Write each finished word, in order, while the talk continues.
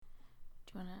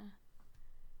Do you want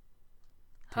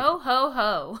to... Ho, ho,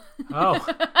 ho. Oh.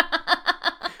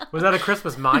 Was that a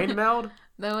Christmas mind meld?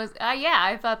 That was, yeah,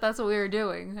 I thought that's what we were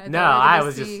doing. I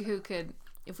was see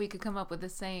if we could come up with the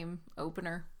same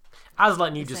opener. I was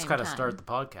letting you just kind of start the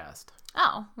podcast.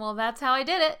 Oh, well, that's how I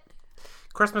did it.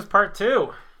 Christmas part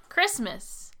 2.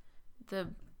 Christmas. The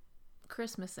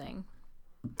Christmasing.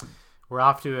 We're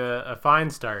off to a fine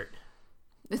start.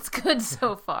 It's good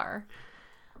so far.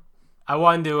 I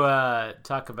wanted to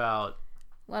talk about...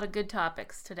 A lot of good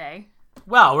topics today.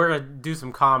 Well, we're going to do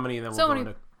some comedy and then we'll go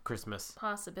into Christmas.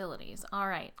 Possibilities. All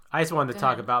right. I just wanted to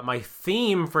talk about my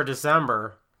theme for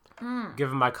December.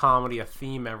 Giving my comedy a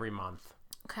theme every month.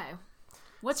 Okay.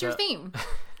 What's your theme?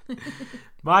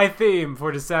 My theme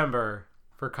for December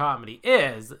for comedy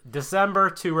is December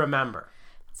to Remember.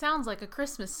 Sounds like a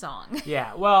Christmas song.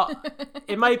 Yeah, well,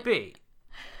 it might be.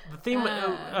 The theme,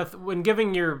 when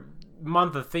giving your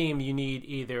month a theme, you need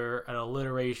either an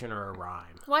alliteration or a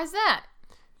rhyme. Why is that?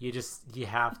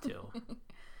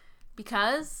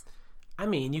 Because? I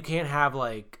mean, you can't have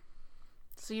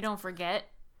So you don't forget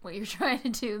what you're trying to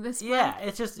do this month? Yeah,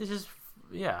 it's just, it's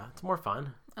more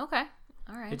fun. Okay,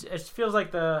 all right. It just feels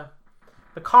like the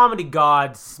comedy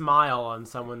gods smile on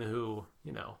someone who,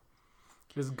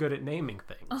 is good at naming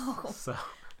things. Oh.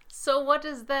 So what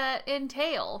does that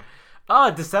entail? Oh,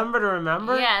 December to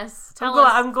Remember? Yes. Tell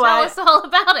us all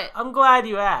about it. I'm glad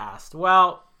you asked.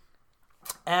 Well,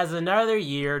 as another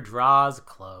year draws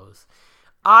close,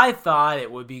 I thought it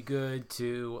would be good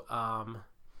to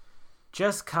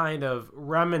just kind of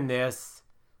reminisce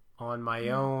on my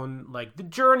own, the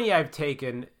journey I've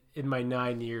taken in my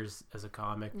 9 years as a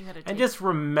comic, and just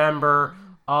remember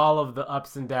all of the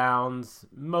ups and downs,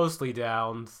 mostly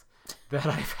downs, that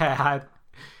I've had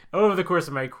over the course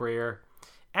of my career,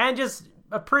 and just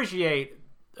appreciate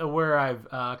where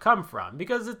I've come from,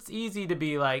 because it's easy to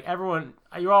be everyone,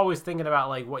 you're always thinking about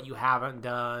what you haven't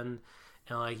done,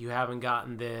 and you haven't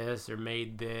gotten this or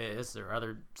made this, or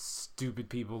other stupid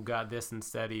people got this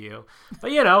instead of you.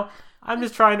 But I'm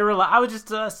just trying to I would just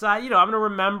decide, I'm going to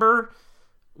remember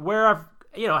where I've,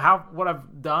 what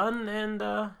I've done, and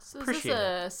so appreciate it. Is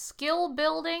this a skill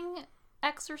building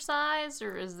exercise,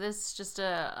 or is this just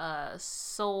a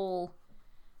soul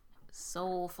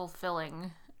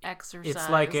fulfilling exercise? It's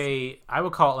I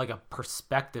would call it a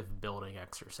perspective building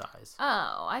exercise.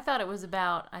 Oh, I thought it was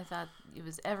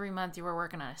every month you were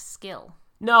working on a skill.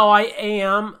 No, I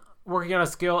am working on a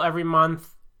skill every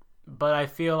month, but I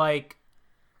feel like...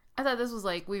 I thought this was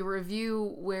we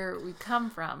review where we come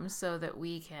from so that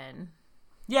we can...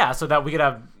 Yeah, so that we could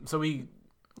have...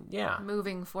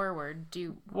 Moving forward,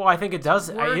 Well, I think it does.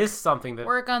 It is something that...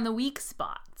 Work on the weak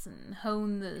spots and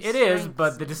hone the It is,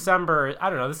 but the December... I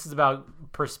don't know, this is about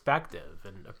perspective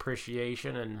and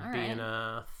appreciation and being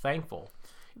thankful.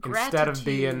 Gratitude.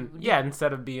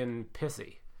 Instead of being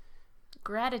pissy.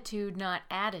 Gratitude, not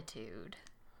attitude.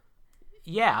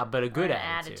 Yeah, but a good an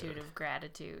attitude. Attitude of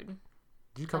gratitude.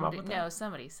 Did you come up with that? No,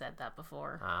 somebody said that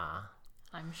before.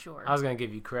 I'm sure. I was going to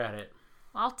give you credit.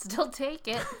 I'll still take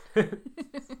it.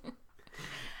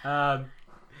 Anyway,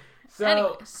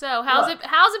 so how's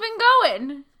it been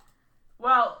going?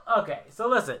 Well, okay. So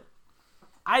listen,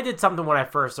 I did something when I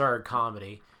first started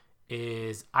comedy.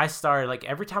 Is I started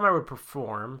every time I would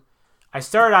perform, I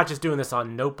started out just doing this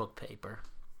on notebook paper.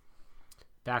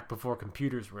 Back before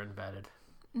computers were invented.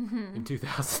 In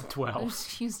 2012. I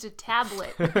just used a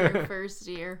tablet your first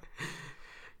year.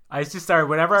 I just started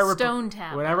whenever I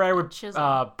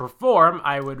would perform,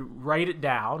 I would write it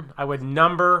down. I would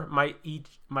number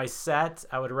my sets.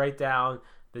 I would write down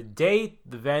the date,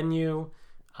 the venue,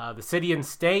 the city and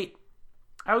state.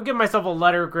 I would give myself a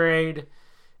letter grade,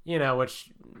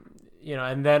 which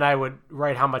and then I would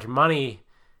write how much money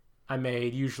I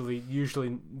made.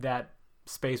 Usually that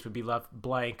space would be left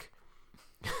blank.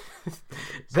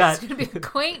 That's gonna be a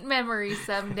quaint memory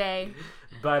someday.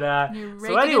 But you're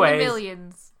raking in the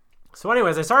millions. So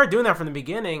anyways, I started doing that from the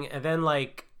beginning, and then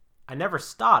I never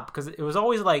stopped, because it was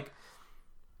always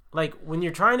when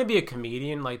you're trying to be a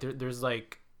comedian, there's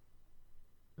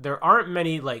there aren't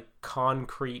many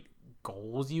concrete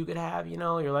goals you could have.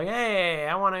 You're hey,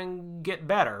 I want to get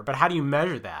better, but how do you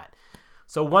measure that?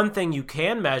 So one thing you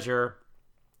can measure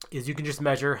is you can just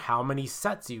measure how many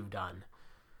sets you've done,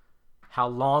 how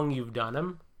long you've done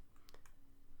them,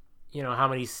 how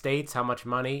many states, how much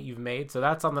money you've made. So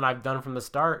that's something I've done from the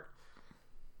start.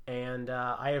 And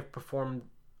I have performed...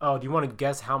 Oh, do you want to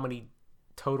guess how many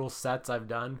total sets I've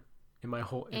done in my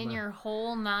whole... your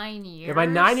whole 9 years? In my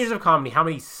 9 years of comedy, how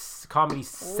many comedy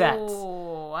sets?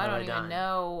 Oh, I don't even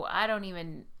know. I don't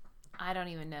even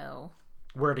know.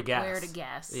 Where to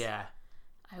guess. Yeah.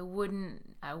 I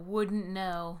wouldn't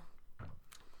know.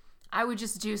 I would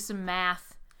just do some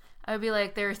math. I would be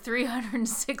like, there are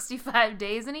 365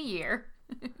 days in a year.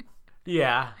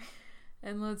 Yeah.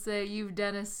 And let's say you've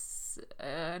done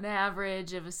an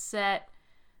average of a set,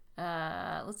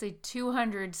 let's say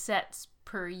 200 sets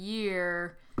per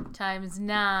year times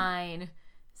 9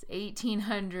 is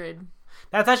 1,800.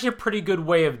 That's actually a pretty good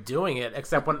way of doing it,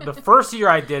 except when the first year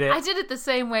I did it... I did it the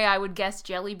same way I would guess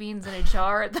jelly beans in a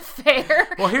jar at the fair.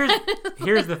 Well,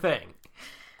 here's the thing.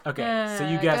 Okay, so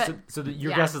you guess... So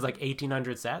your guess is like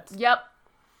 1,800 sets? Yep.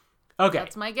 Okay.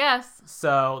 That's my guess.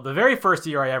 So the very first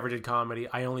year I ever did comedy,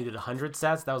 I only did 100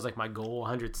 sets. That was like my goal,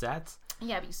 100 sets.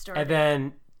 Yeah, but you started... And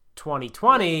then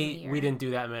 2020, we didn't do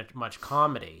that much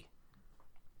comedy.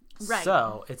 Right.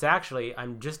 So it's actually,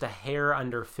 I'm just a hair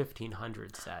under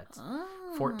 1,500 sets.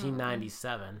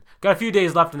 1,497. Got a few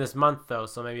days left in this month, though,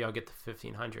 so maybe I'll get to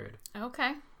 1,500.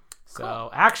 Okay. So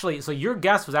cool. Actually, so your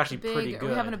guess was actually pretty good. Are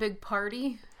we having a big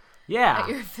party? Yeah. At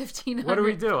your 1,500 What are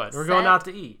we doing? We're set? going out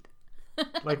to eat.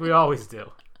 Like we always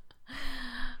do.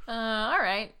 All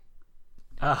right.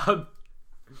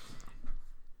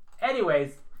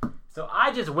 Anyways, so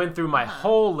I just went through my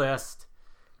whole list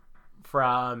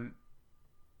from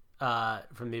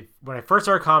when I first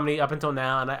started comedy up until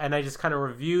now, and I just kind of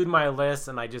reviewed my list,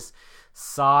 and I just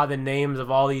saw the names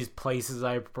of all these places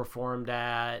I performed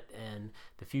at and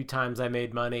the few times I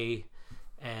made money,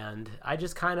 and I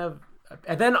just kind of...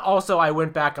 And then also I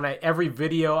went back and every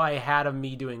video I had of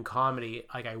me doing comedy,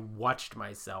 like I watched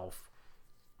myself.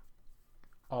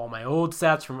 All my old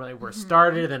sets from where it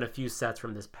started and a few sets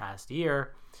from this past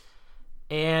year.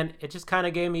 And it just kind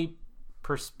of gave me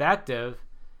perspective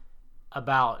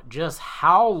about just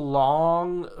how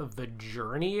long the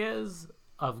journey is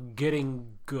of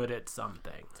getting good at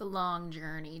something. It's a long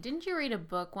journey. Didn't you read a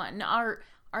book? Our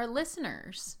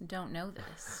listeners don't know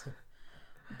this.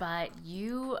 But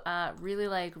you really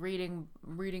like reading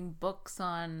books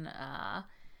on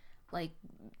like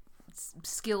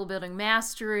skill building,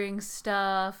 mastering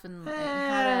stuff, and how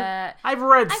to... I've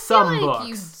read some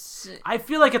books. I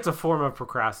feel like it's a form of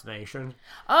procrastination.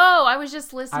 Oh, I was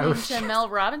just listening to Mel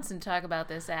Robinson talk about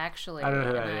this, actually. I don't know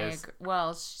who that is.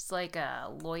 Well, she's like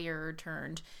a lawyer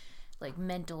turned like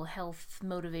mental health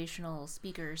motivational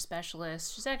speaker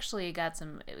specialist. She's actually got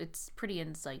it's pretty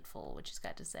insightful what she's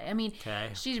got to say. I mean,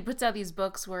 she puts out these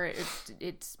books where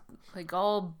it's like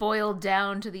all boiled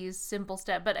down to these simple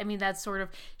steps, but I mean, that's sort of,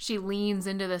 she leans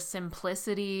into the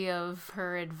simplicity of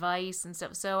her advice and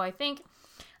stuff. So I think,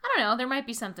 I don't know, there might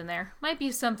be something there. Might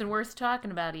be something worth talking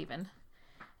about even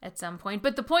at some point.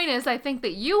 But the point is, I think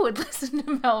that you would listen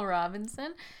to Mel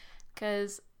Robinson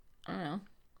because, I don't know,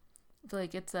 I feel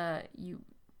like it's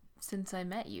since I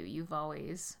met you, you've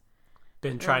always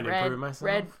been trying to improve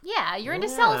myself. You're into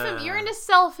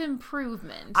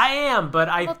self-improvement. I am, but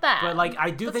I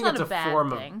do think it's a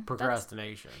form of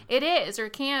procrastination. It is, or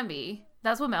it can be.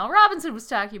 That's what Mel Robinson was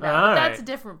talking about. But that's a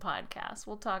different podcast.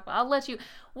 We'll talk about.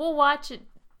 We'll watch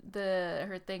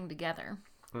her thing together,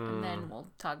 and then we'll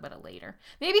talk about it later.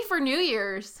 Maybe for New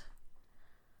Year's.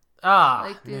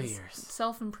 New Year's.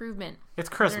 Self-improvement. It's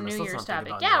Christmas. New Year's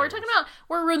topic. Yeah,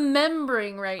 we're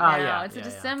remembering right now. It's a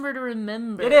December to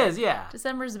remember. It is, yeah.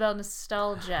 December's about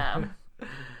nostalgia.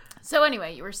 So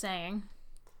anyway, you were saying...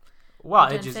 Well,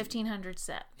 it just 1,500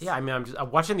 sets. Yeah, I mean,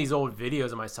 I'm watching these old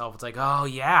videos of myself. It's like, oh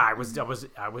yeah, I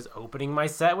was opening my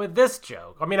set with this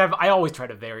joke. I mean, I always try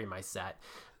to vary my set,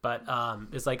 but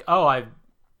it's like, oh, I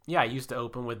used to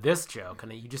open with this joke,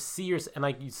 and you just see you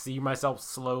see myself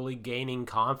slowly gaining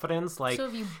confidence. Like, so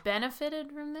have you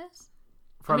benefited from this?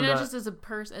 Not just as a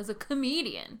person, as a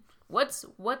comedian. What's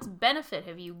benefit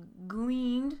have you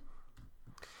gleaned?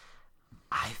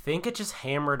 I think it just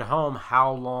hammered home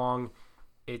how long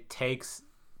it takes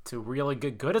to really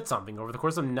get good at something. Over the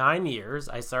course of 9 years,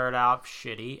 I started out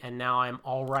shitty, and now I'm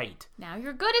all right. Now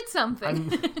you're good at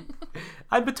something.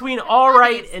 I'm between all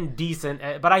right and decent,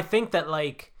 but I think that,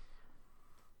 like,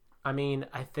 I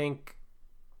think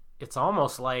it's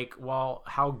almost like, well,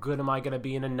 how good am I going to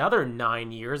be in another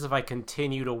 9 years if I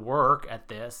continue to work at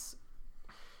this?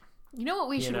 You know what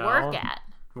we should work at?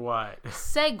 What?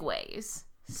 Segways.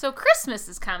 So Christmas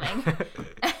is coming.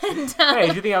 And, hey,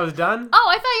 did you think I was done? Oh,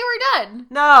 I thought you were done.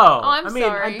 No. Oh,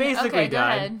 sorry. I'm basically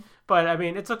done. Ahead. But,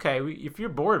 it's okay if you're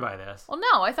bored by this. Well,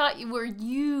 no, I thought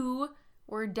you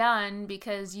were done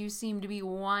because you seemed to be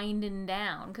winding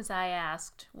down because I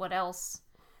asked what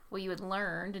you had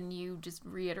learned, and you just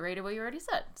reiterated what you already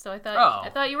said. So I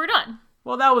thought you were done.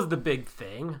 Well, that was the big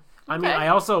thing. Okay. I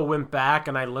also went back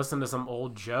and I listened to some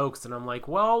old jokes, and I'm like,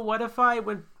 well, what if I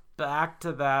went back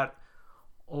to that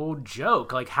old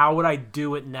joke. Like, how would I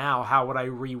do it now? How would I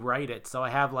rewrite it? So I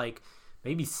have like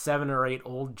maybe 7 or 8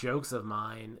 old jokes of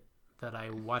mine that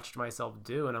I watched myself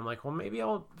do, and I'm like, well, maybe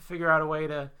I'll figure out a way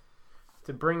to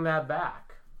bring that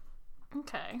back.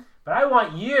 Okay. But I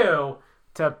want you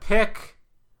to pick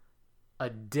a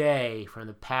day from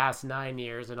the past 9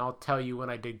 years, and I'll tell you when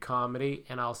I did comedy,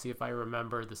 and I'll see if I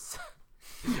remember this.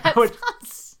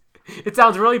 It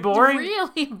sounds really boring.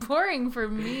 Really boring for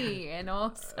me and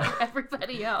also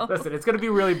everybody else. Listen, it's going to be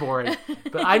really boring,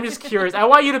 but I'm just curious. I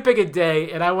want you to pick a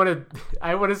day, and I want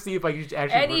to see if I can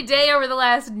actually... Any day over the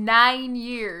last 9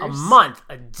 years. A month,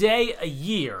 a day, a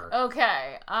year.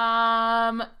 Okay.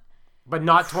 But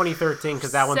not 2013,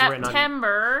 because that one's written on...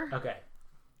 September. Okay.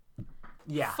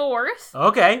 Yeah. 4th.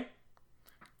 Okay.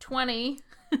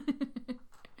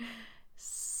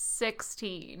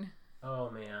 2016. Oh,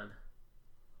 man.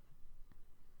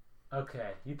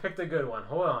 Okay, you picked a good one.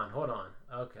 Hold on.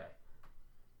 Okay.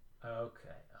 All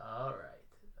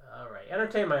right.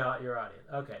 Entertain your audience.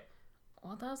 Okay.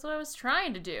 Well, that's what I was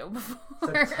trying to do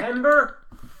before. September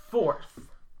 4th,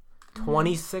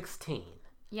 2016.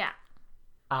 Yeah.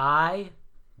 I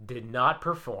did not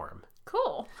perform.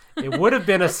 Cool. It would have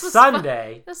been a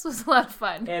Sunday. This was a lot of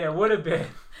fun. And it would have been...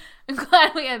 I'm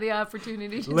glad we had the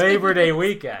opportunity to Labor Day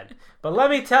weekend. But let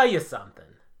me tell you something.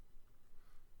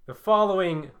 The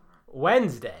following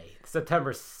Wednesday,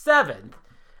 September 7th,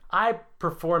 I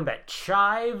performed at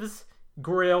Chives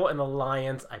Grill in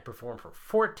Alliance. I performed for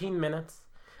 14 minutes.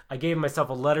 I gave myself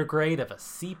a letter grade of a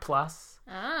C+,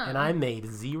 and I made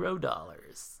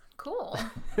 $0. Cool.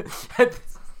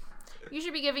 You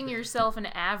should be giving yourself an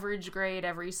average grade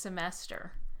every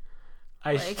semester.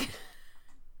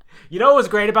 You know what was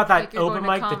great about that open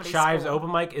mic, the Chives school. open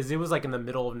mic, is it was like in the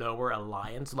middle of nowhere,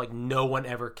 Alliance. Like no one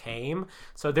ever came.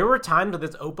 So there were times with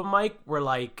this open mic where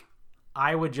like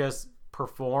I would just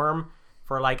perform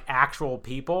for like actual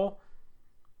people.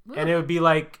 Ooh. And it would be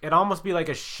like, it'd almost be like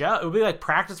a show. It would be like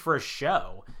practice for a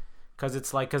show.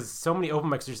 Because so many open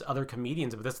mics, there's other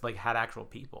comedians, but this like had actual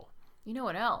people. You know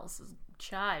what else?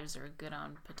 Chives are good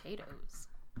on potatoes.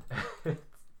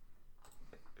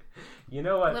 You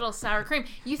know what? Little sour cream.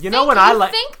 You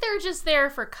think they're just there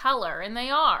for color, and they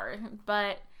are,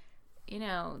 but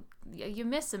you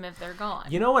miss them if they're gone.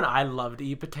 You know when I love to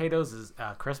eat potatoes is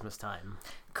Christmas time.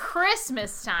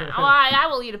 Christmas time. Oh, I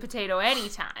will eat a potato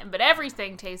anytime, but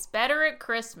everything tastes better at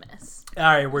Christmas. All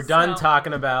right, we're done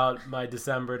talking about my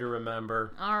December to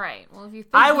remember. All right. Well, if you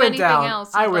think of anything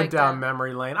else, I went down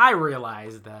memory lane. I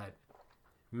realized that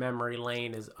memory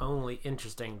lane is only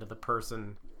interesting to the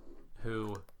person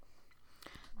who.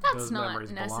 That's not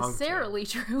necessarily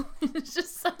true. It's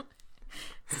just some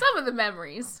of the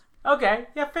memories. Okay.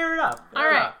 Yeah, fair enough.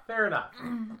 Fair enough.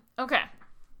 Okay.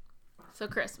 So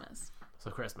Christmas.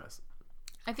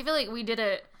 I feel like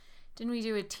didn't we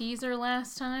do a teaser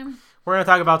last time? We're going to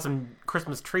talk about some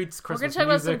Christmas treats, Christmas music. We're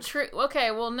going to talk about some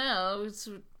okay, well, no.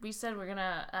 We said we're going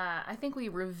to... I think we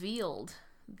revealed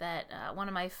that one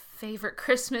of my favorite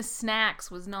Christmas snacks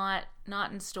was not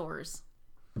in stores.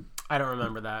 I don't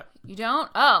remember that. You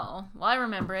don't? Oh, well, I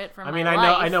remember it from.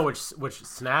 I know which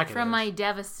snack it is. From my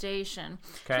devastation.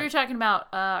 Okay. So we were talking about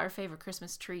our favorite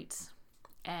Christmas treats,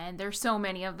 and there's so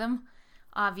many of them,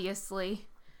 obviously,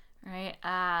 right?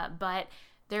 But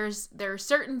there are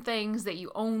certain things that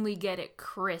you only get at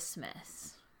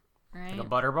Christmas, right? Like a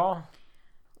butterball.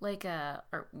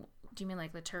 Or do you mean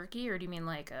like the turkey, or do you mean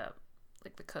like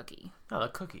the cookie? No, the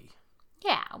cookie.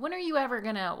 Yeah, when are you ever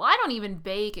gonna... Well, I don't even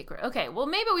bake it. Okay, well,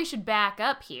 maybe we should back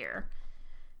up here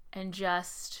and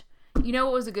just... You know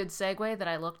what was a good segue that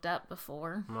I looked up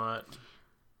before? What?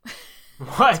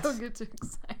 What? Don't get too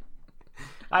excited.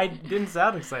 I didn't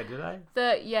sound excited, did I?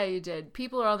 Yeah, you did.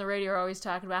 People on the radio are always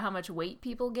talking about how much weight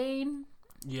people gain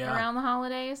around the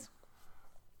holidays.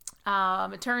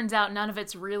 It turns out none of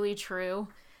it's really true.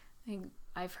 I think...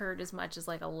 I've heard as much as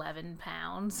like 11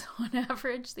 pounds on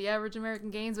average, the average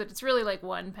American gains, but it's really like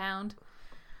 1 pound,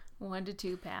 1 to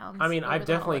 2 pounds. I mean, I've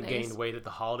definitely gained weight at the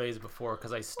holidays before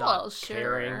because I stopped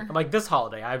carrying. Like this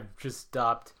holiday, I've just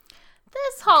stopped.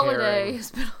 This holiday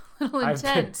has been a little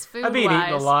intense food-wise. I've been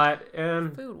eating a lot.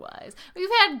 And food-wise. We've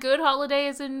had good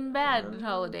holidays and bad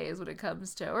holidays when it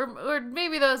comes to, or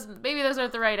maybe those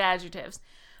aren't the right adjectives.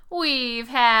 We've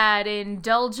had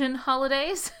indulgent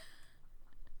holidays.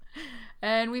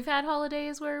 And we've had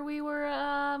holidays where we were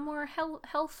more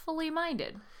healthfully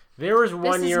minded. There was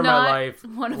one year in my life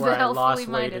where I lost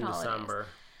weight in December.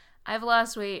 I've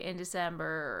lost weight in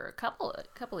December a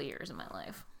couple of years in my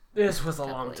life. This was a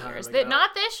long time ago.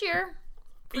 Not this year.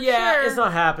 Yeah, sure. It's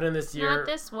not happening this year. Not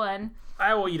this one.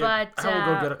 I will eat it. I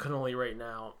will go get a cannoli right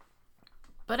now.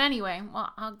 But anyway,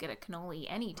 well, I'll get a cannoli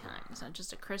anytime. It's not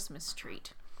just a Christmas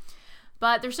treat.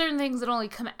 But there's certain things that only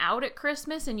come out at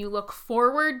Christmas, and you look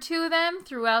forward to them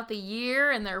throughout the year,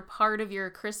 and they're part of your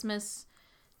Christmas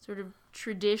sort of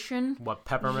tradition. What,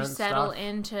 peppermint you settle stuff?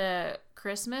 Into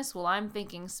Christmas. Well, I'm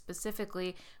thinking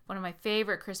specifically one of my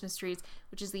favorite Christmas treats,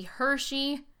 which is the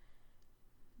Hershey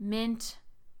mint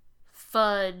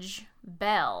fudge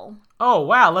bell. Oh,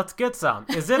 wow, let's get some.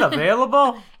 Is it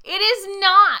available? It is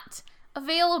not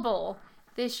available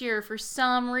this year for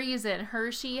some reason.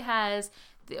 Hershey has...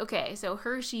 Okay, so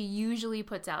Hershey usually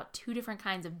puts out 2 different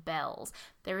kinds of bells.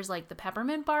 There's like the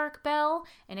peppermint bark bell,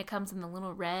 and it comes in the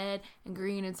little red and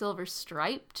green and silver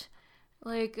striped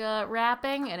like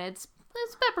wrapping, and it's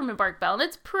peppermint bark bell, and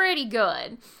it's pretty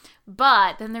good.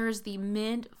 But then there's the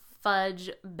mint fudge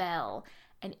bell,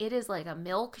 and it is like a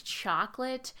milk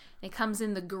chocolate. It comes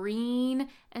in the green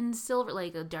and silver,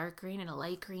 like a dark green and a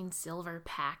light green silver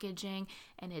packaging.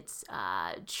 And it's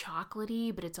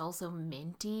chocolatey, but it's also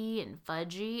minty and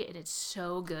fudgy. And it's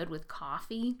so good with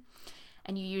coffee.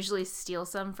 And you usually steal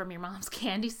some from your mom's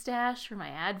candy stash for my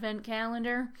advent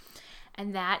calendar.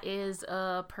 And that is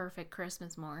a perfect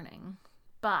Christmas morning.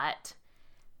 But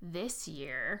this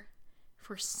year,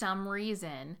 for some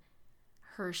reason,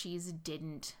 Hershey's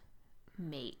didn't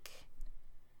make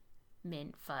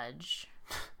mint fudge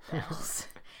bells.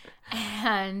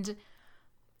 And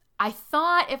I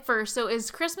thought at first, so as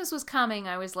Christmas was coming,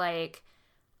 I was like,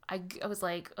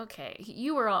 okay,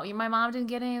 my mom didn't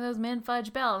get any of those mint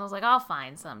fudge bells. And I was like, I'll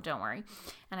find some, don't worry.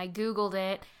 And I Googled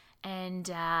it, and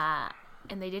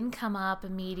they didn't come up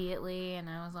immediately. And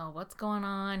I was like, what's going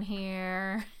on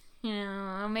here?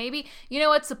 Maybe,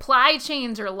 what, supply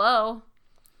chains are low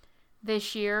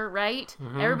this year, right?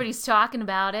 Mm-hmm. Everybody's talking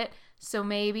about it, so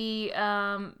maybe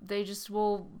they just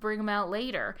will bring them out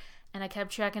later. And I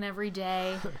kept checking every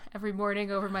day, every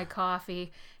morning over my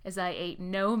coffee as I ate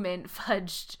no mint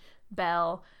fudged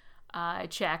bell. I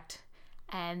checked,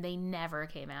 and they never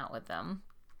came out with them,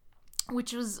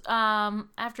 which was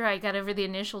after I got over the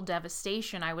initial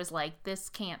devastation. I was like, this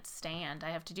can't stand. I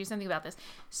have to do something about this.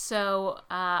 So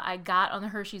I got on the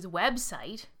Hershey's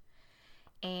website,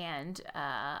 and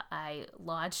I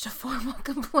lodged a formal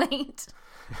complaint.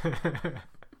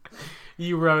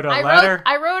 You wrote a letter?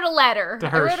 I wrote a letter. To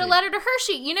Hershey. I wrote a letter to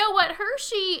Hershey. You know what?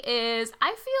 Hershey is,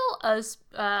 I feel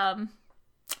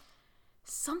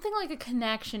something like a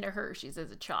connection to Hershey's as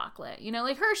a chocolate.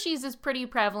 Like Hershey's is pretty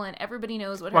prevalent. Everybody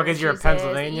knows what Hershey's is. Well, because you're a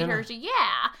Pennsylvanian? Hershey.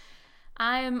 Yeah.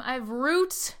 I've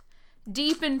roots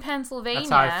deep in Pennsylvania. That's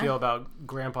how I feel about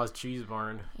Grandpa's Cheese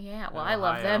Barn. Yeah, well, I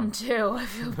love them too. I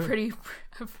feel pretty...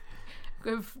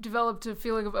 I've developed a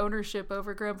feeling of ownership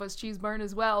over Grandpa's Cheese Barn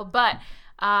as well. But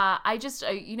Milton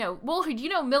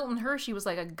Hershey was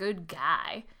like a good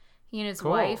guy. He and his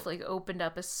wife like opened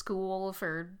up a school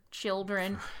for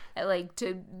children that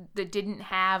didn't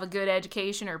have a good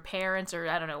education, or parents, or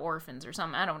I don't know, orphans or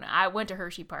something. I don't know. I went to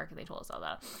Hershey Park and they told us all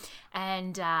that,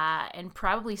 and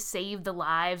probably saved the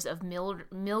lives of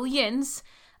millions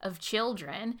of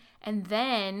children, and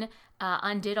then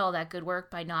undid all that good work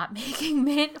by not making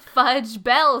mint fudge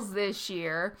bells this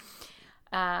year.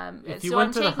 If you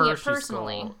went to the Hershey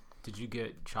school, did you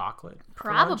get chocolate?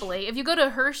 Probably. If you go to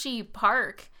Hershey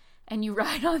Park and you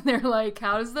ride on their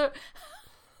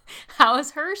how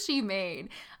is Hershey made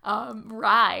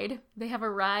ride? They have a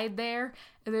ride there,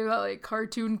 and they've got like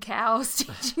cartoon cows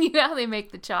teaching you how they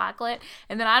make the chocolate.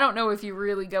 And then I don't know if you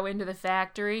really go into the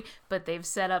factory, but they've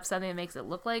set up something that makes it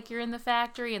look like you're in the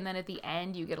factory, and then at the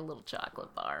end you get a little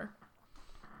chocolate bar.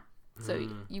 So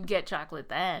you get chocolate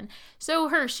then. So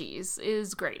Hershey's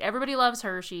is great. Everybody loves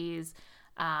Hershey's.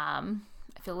 I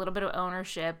feel a little bit of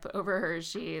ownership over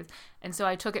Hershey's. And so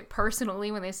I took it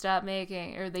personally when they stopped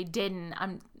making, or they didn't.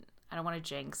 I don't want to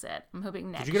jinx it. I'm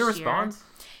hoping next year. Did you get a response?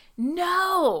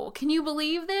 No. Can you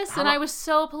believe this? And I was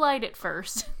so polite at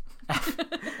first.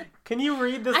 Can you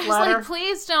read this letter? I was like,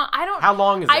 please don't. How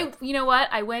long is it? You know what?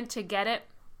 I went to get it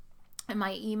in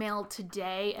my email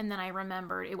today, and then I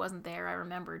remembered it wasn't there. I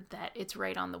remembered that it's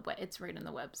right on the it's right on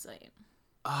the website.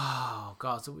 Oh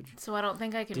God! So I don't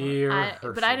think I can. Dear Hershey.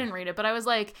 But I didn't read it. But I was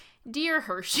like, dear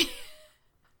Hershey,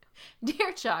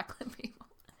 dear chocolate people,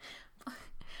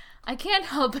 I can't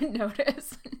help but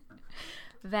notice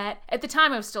that at the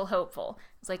time I was still hopeful.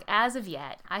 It's like, as of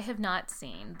yet, I have not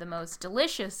seen the most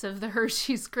delicious of the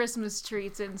Hershey's Christmas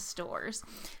treats in stores,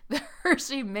 the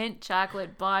Hershey Mint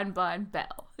Chocolate Bon Bon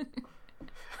Bell.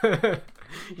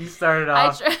 You started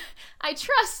off. I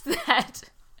trust that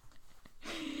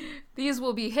these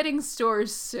will be hitting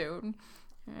stores soon,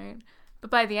 right?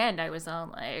 But by the end, I was all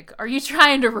like, "Are you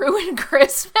trying to ruin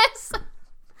Christmas?"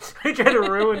 Are you trying to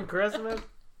ruin Christmas?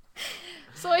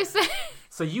 So I said...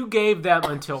 So you gave them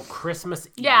until Christmas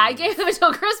Eve. Yeah, I gave them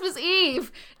until Christmas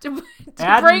Eve to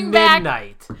at bring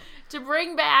midnight. To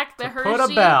bring back the Hershey...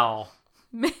 Put a bell.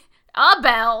 A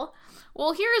bell.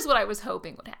 Well, here's what I was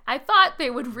hoping would happen. I thought they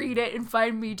would read it and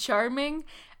find me charming,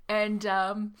 and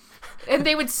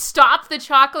they would stop the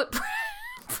chocolate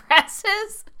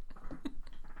presses,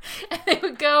 and they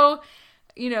would go,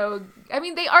 I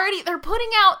mean, they're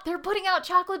putting out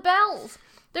chocolate bells.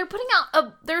 They're putting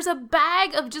out there's a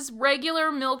bag of just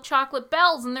regular milk chocolate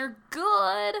bells, and they're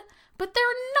good, but they're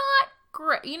not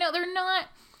great. They're not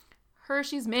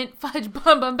Hershey's Mint Fudge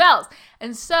Bun Bun Bells.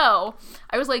 And so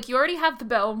I was like, you already have the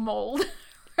bell mold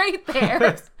right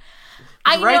there.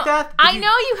 I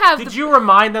know you have. Did you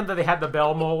remind them that they had the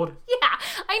bell mold? Yeah,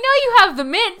 I know you have the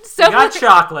mint. So you got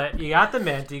chocolate. You got the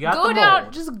mint. You got the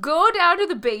mold. Just go down to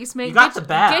the basement. You got the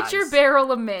bags. Get your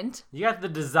barrel of mint. You got the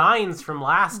designs from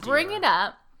last year. Bring it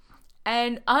up.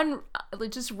 And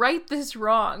just write this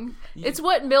wrong. It's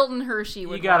what Milton Hershey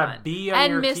would want. You got a B on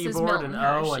your Mrs. keyboard, Milton an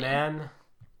Hershey. O, an N.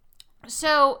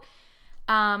 So,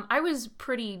 I was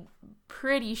pretty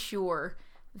sure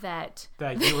that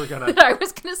you were gonna that I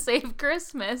was gonna save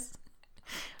Christmas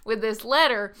with this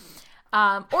letter,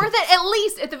 or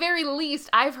that at the very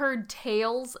least, I've heard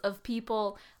tales of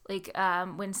people like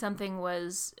when something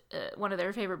was one of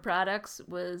their favorite products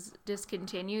was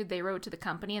discontinued, they wrote to the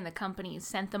company, and the company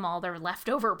sent them all their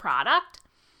leftover product.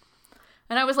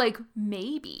 And I was like,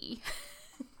 maybe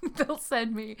they'll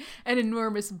send me an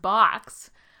enormous box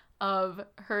of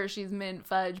Hershey's Mint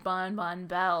Fudge Bon Bon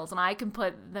Bells, and I can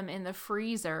put them in the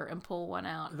freezer and pull one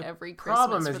out every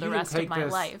Christmas for the rest of my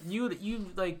life. You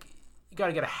got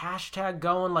to get a hashtag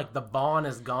going, like the Bon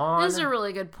is gone. This is a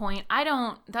really good point.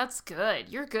 That's good.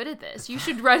 You're good at this. You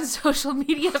should run social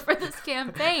media for this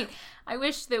campaign. I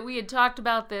wish that we had talked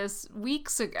about this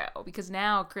weeks ago, because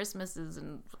now Christmas is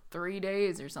in 3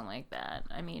 days or something like that.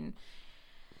 I mean...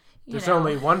 There's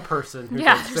only one person who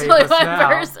can save us now.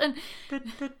 Person.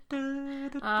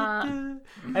 I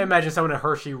imagine someone at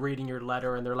Hershey reading your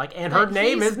letter, and they're like, and her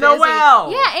name is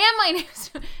Noel! Yeah, and my name is...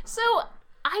 So,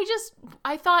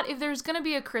 I thought if there's going to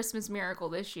be a Christmas miracle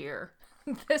this year,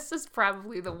 this is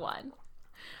probably the one.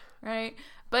 Right?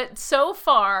 But so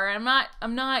far, I'm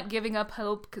not giving up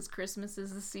hope, because Christmas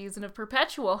is the season of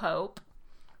perpetual hope.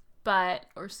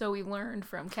 Or so we learned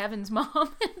from Kevin's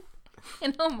mom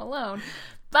in Home Alone.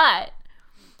 But,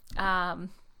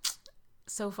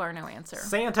 so far, no answer.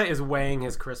 Santa is weighing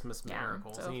his Christmas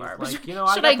miracles. So far. Like,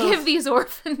 should I give these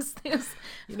orphans those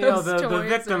the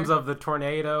victims of the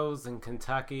tornadoes in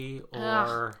Kentucky,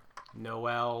 or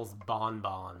Noel's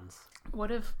bonbons?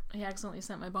 What if I accidentally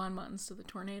sent my bonbons to the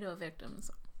tornado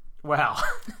victims? Well.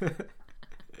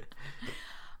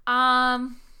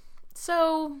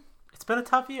 So... It's been a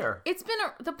tough year. It's been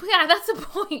that's the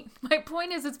point. My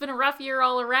point is, it's been a rough year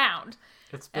all around.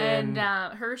 It's been...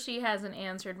 And Hershey hasn't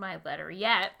answered my letter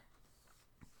yet.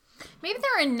 Maybe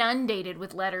they're inundated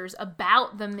with letters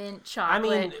about the mint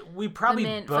chocolate. I mean, we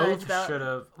probably both should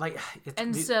have...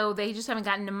 So they just haven't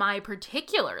gotten to my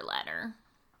particular letter.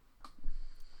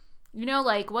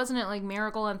 Wasn't it like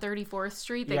Miracle on 34th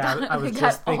Street? I was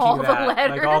just thinking all that.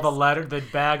 Like all the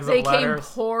bags of letters. They came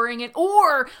pouring in.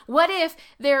 Or what if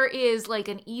there is like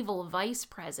an evil vice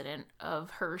president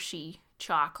of Hershey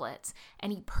chocolates,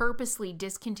 and he purposely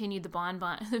discontinued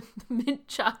the mint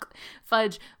chocolate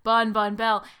fudge Bon Bon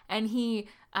Bell, and he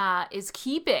is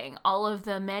keeping all of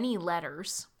the many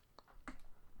letters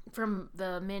from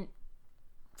the mint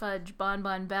fudge Bon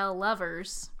Bon Bell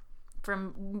lovers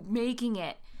from making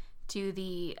it to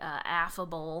the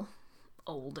affable,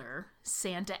 older,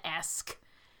 Santa-esque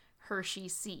Hershey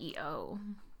CEO.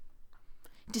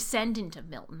 Descendant of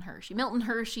Milton Hershey. Milton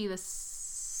Hershey the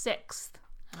 6th.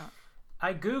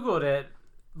 I Googled it.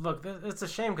 Look, it's a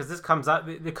shame because it comes up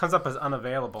as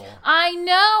unavailable. I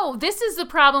know! This is the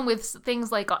problem with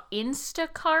things like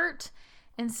Instacart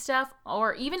and stuff,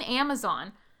 or even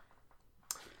Amazon.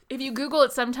 If you Google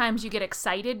it, sometimes you get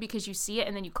excited because you see it,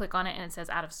 and then you click on it, and it says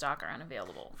out of stock or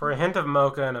unavailable. For a hint of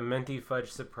mocha and a minty fudge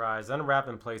surprise, unwrap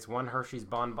and place one Hershey's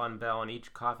Bon Bon Bell in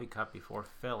each coffee cup before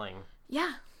filling.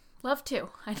 Yeah, love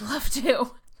to. I'd love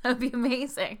to. That would be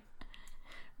amazing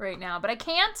right now, but I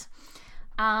can't.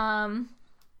 And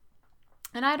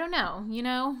I don't know.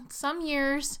 Some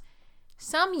years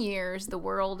the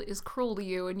world is cruel to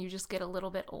you, and you just get a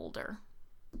little bit older.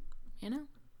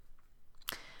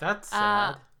 That's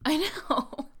sad. I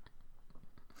know.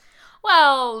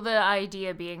 Well, the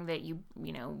idea being that you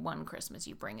one Christmas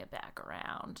you bring it back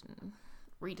around and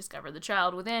rediscover the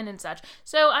child within and such.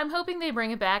 So I'm hoping they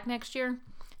bring it back next year,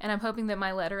 and I'm hoping that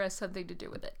my letter has something to do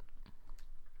with it.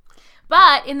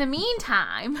 But in the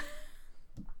meantime,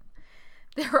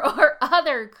 there are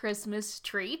other Christmas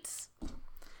treats.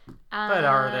 But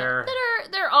are there?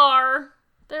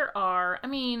 There are. I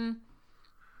mean,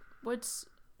 what's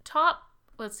top?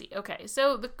 Let's see. Okay,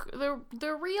 so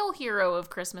the real hero of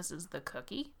Christmas is the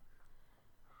cookie.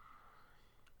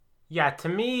 Yeah, to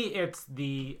me, it's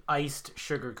the iced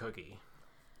sugar cookie.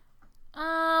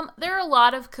 There are a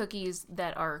lot of cookies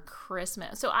that are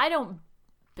Christmas. So I don't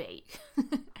bake.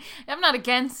 I'm not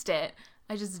against it.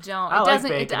 I just don't. I like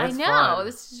baking. I it's know.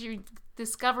 fun. You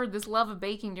discovered this love of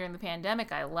baking during the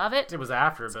pandemic. I love it. It was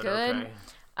after, it's but good. Okay.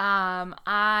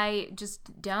 I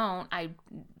just don't.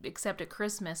 Except at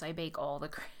Christmas, I bake all the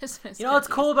Christmas You know what's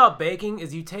cool about baking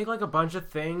is you take like a bunch of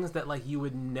things that like you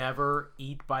would never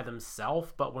eat by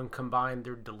themselves, but when combined,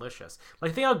 they're delicious.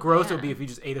 Like think how gross it would be if you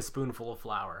just ate a spoonful of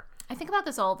flour. I think about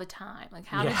this all the time. Like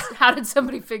how did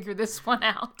somebody figure this one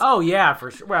out? Oh yeah,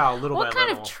 for sure. Well, a little what by kind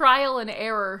little. of trial and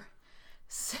error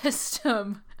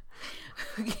system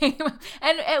came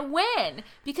and when?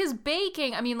 Because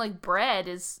baking, I mean, like bread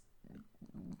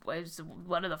was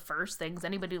one of the first things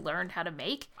anybody learned how to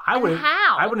make. I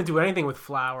wouldn't do anything with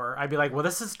flour. I'd be like, well,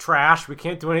 this is trash. We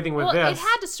can't do anything with this. It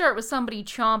had to start with somebody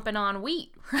chomping on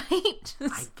wheat, right?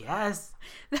 I guess.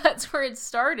 That's where it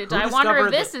started. I wonder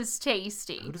if this is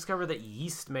tasty. Who discovered that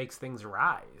yeast makes things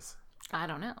rise? I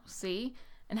don't know. See?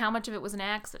 And how much of it was an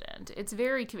accident? It's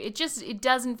very... It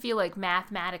doesn't feel like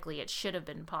mathematically it should have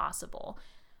been possible.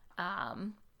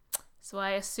 So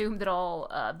I assume that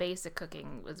all basic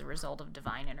cooking was a result of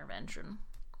divine intervention.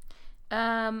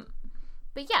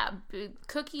 But yeah,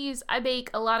 cookies. I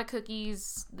bake a lot of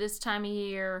cookies this time of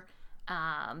year.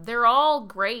 They're all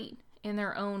great in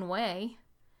their own way.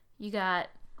 You got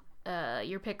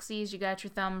your pixies, you got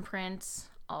your thumbprints,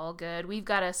 all good. We've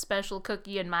got a special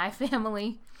cookie in my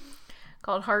family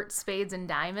called Hearts, Spades, and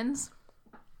Diamonds.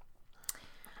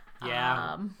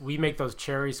 Yeah, we make those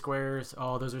cherry squares.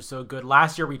 Oh, those are so good.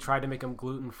 Last year we tried to make them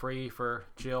gluten-free for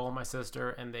Jill, my sister,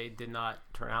 and they did not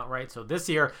turn out right. So this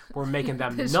year we're making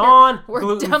them non-gluten-free.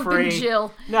 We're dumping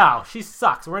Jill. No, she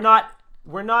sucks. We're not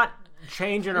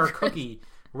changing our cookie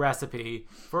recipe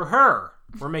for her.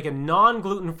 We're making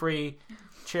non-gluten-free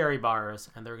cherry bars,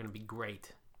 and they're going to be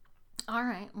great. All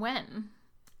right. When?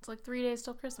 It's like 3 days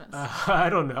till Christmas. I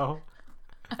don't know.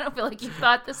 I don't feel like you've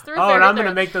thought this through. Oh, and I'm going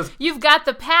to make those... You've got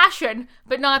the passion,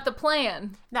 but not the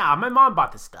plan. Nah, my mom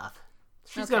bought the stuff.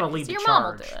 She's going to lead the charge. Your mom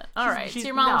will do it. All right. So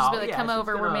your mom will just be like, come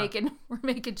over, we're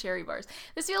making cherry bars.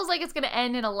 This feels like it's going to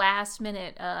end in a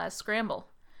last-minute scramble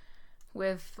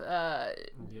with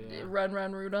Run,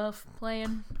 Run, Rudolph playing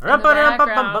in the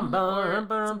background,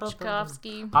 or some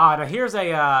Tchaikovsky. Now here's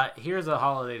a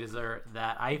holiday dessert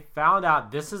that I found out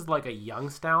this is like a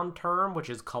Youngstown term, which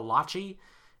is kolache.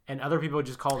 And other people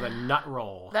just call it a nut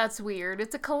roll. That's weird.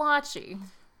 It's a kolache.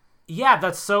 Yeah,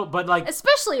 that's so... But like...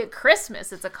 Especially at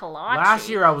Christmas, it's a kolache. Last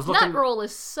year I was looking... Nut roll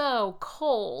is so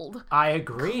cold. I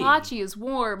agree. Kolache is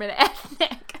warm and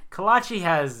ethnic. Kolache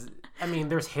has... I mean,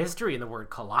 there's history in the word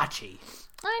kolache.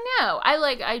 I know.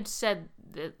 I said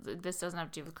that this doesn't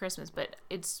have to do with Christmas, but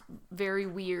it's very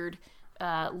weird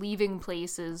leaving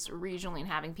places regionally and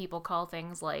having people call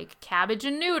things like cabbage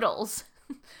and noodles.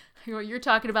 What you're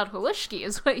talking about, halushki,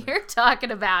 is what you're talking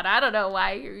about. I don't know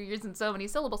why you're using so many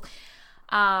syllables.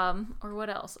 Or what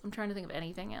else? I'm trying to think of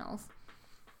anything else.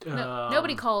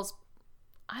 Nobody calls...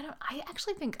 I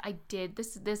actually think I did.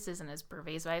 This isn't as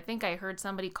pervasive. I think I heard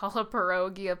somebody call a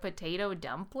pierogi a potato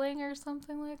dumpling or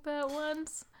something like that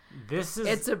once. It's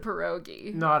a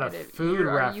pierogi. Not a food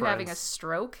reference. Are you having a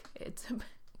stroke?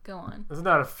 Go on. It's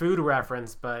not a food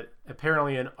reference, but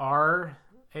apparently in our...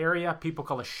 area, people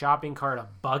call a shopping cart a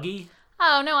buggy.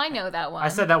 Oh no, I know that one. I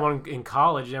said that one in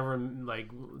college. Never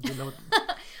didn't know.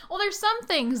 Well, there's some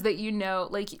things that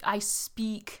like I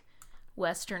speak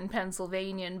Western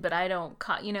Pennsylvanian, but I don't.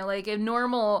 Like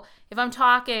if I'm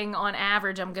talking on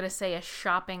average, I'm gonna say a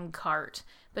shopping cart.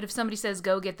 But if somebody says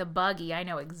go get the buggy, I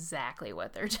know exactly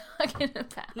what they're talking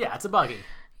about. Yeah, it's a buggy.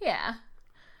 Yeah.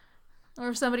 Or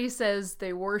if somebody says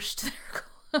they washed their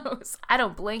clothes, I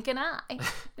don't blink an eye.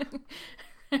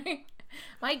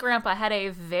 My grandpa had a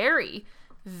very,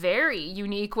 very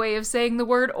unique way of saying the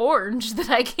word orange that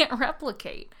I can't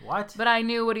replicate. What? But I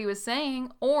knew what he was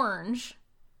saying. Orange.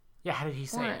 Yeah, how did he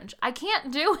say orange? It? I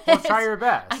can't do it. Well, try your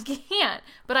best. I can't,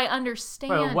 but I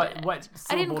understand it. What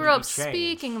I didn't grow up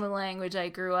speaking the language. I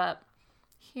grew up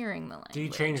hearing the language. Did you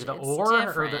change the or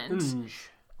different. Or the unge?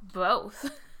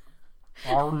 Both.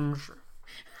 Orange.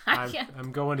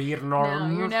 I'm going to eat an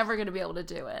orange. No, you're never going to be able to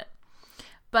do it.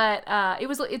 But it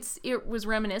was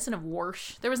reminiscent of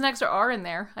Warsh. There was an extra R in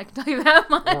there. I can tell you that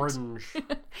much. Orange. Did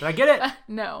I get it?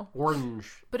 No.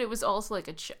 Orange. But it was also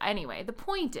like anyway, the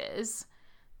point is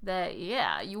that,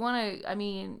 yeah, you want to, I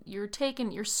mean, you're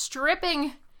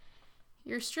stripping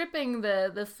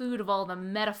the food of all the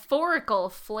metaphorical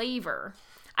flavor.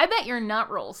 I bet your nut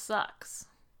roll sucks.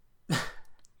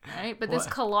 Right? But this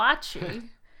kolache,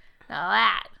 now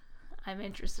that I'm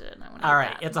interested in. All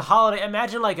right, it's a holiday.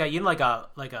 Imagine like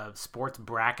a sports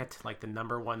bracket, like the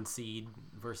number 1 seed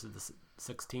versus the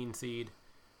 16 seed,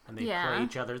 and they play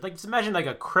each other. Like, just imagine like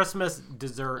a Christmas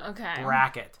dessert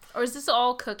bracket. Or is this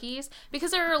all cookies?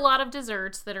 Because there are a lot of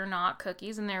desserts that are not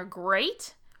cookies, and they're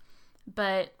great,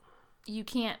 but you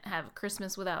can't have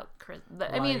Christmas without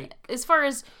I mean, as far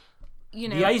as, you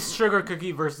know, the iced sugar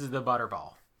cookie versus the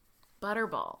butterball.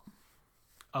 Butterball.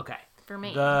 Okay. For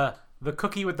me. The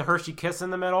cookie with the Hershey Kiss in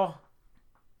the middle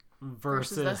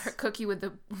versus the cookie with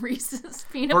the Reese's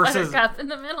peanut butter cup in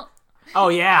the middle. Oh,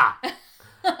 yeah.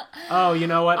 Oh, you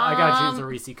know what? I gotta choose the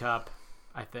Reese cup,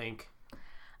 I think.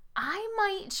 I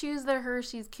might choose the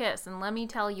Hershey's Kiss, and let me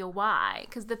tell you why.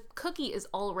 Because the cookie is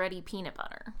already peanut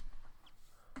butter.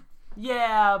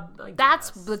 Yeah,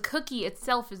 the cookie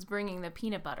itself is bringing the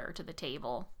peanut butter to the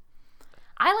table.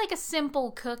 I like a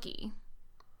simple cookie.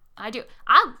 I do.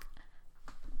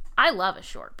 I love a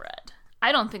shortbread.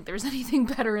 I don't think there's anything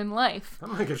better in life. I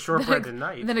like a shortbread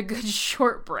tonight. Than a good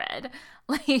shortbread.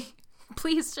 Like,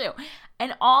 please do.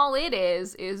 And all it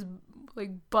is like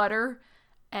butter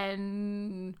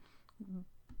and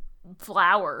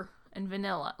flour and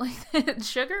vanilla. Like,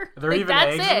 sugar. Are there like, even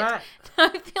that's eggs it. in that?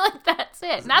 I feel like that's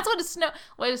it. And that's what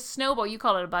a snowball, you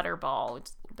call it a butter ball.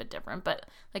 It's a bit different, but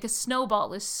like a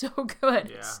snowball is so good.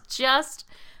 Yeah. It's just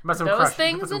those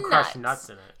things and nuts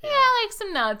in it. Yeah, like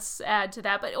some nuts add to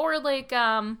that. But or like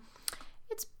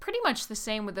it's pretty much the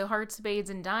same with the hearts, spades,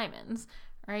 and diamonds,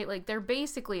 right? Like they're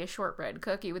basically a shortbread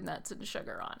cookie with nuts and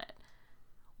sugar on it.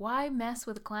 Why mess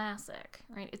with a classic,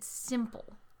 right? It's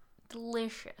simple,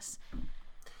 delicious.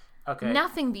 Okay.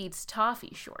 Nothing beats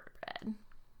toffee shortbread.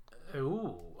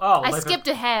 Ooh. Oh, I skipped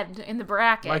ahead in the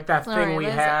bracket. Like that thing we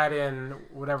had in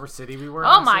whatever city we were in.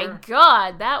 Oh my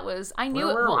God, that was, I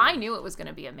knew it was going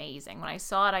to be amazing. When I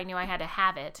saw it, I knew I had to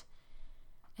have it.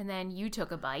 And then you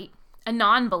took a bite, a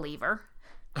non-believer.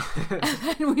 And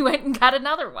then we went and got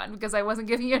another one because I wasn't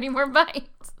giving you any more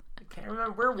bites. I can't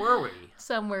remember, where were we?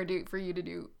 Somewhere for you to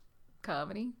do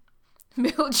comedy.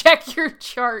 We'll check your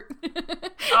chart.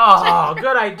 Oh,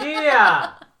 good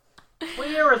idea. What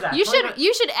year was that?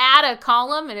 You should add a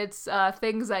column, and it's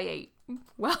things I ate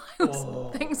while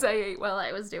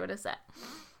I was doing a set.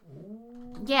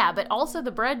 Yeah, but also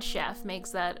the bread chef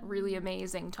makes that really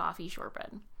amazing toffee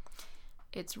shortbread.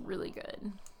 It's really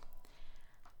good.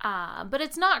 But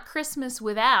it's not Christmas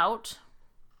without,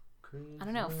 I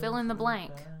don't know, fill in the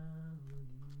blank.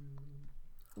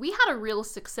 We had a real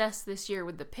success this year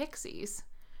with the Pixies.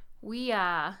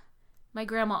 My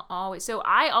grandma always,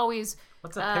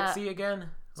 what's a pixie again?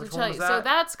 Which one was that? So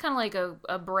that's kind of like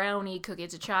a brownie cookie.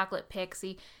 It's a chocolate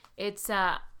pixie. It's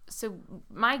so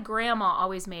my grandma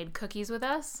always made cookies with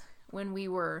us when we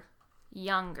were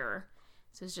younger.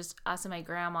 So it's just us and my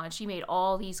grandma, and she made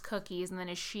all these cookies. And then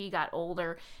as she got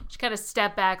older, she kind of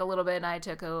stepped back a little bit, and I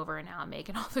took over, and now I'm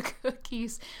making all the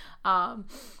cookies.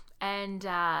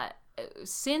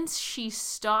 Since she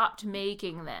stopped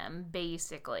making them,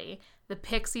 basically, the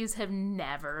Pixies have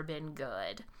never been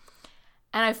good.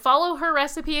 And I follow her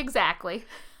recipe exactly.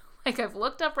 Like, I've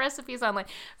looked up recipes online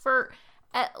for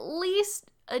at least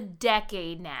a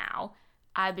decade now.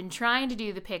 I've been trying to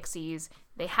do the Pixies.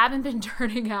 They haven't been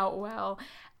turning out well,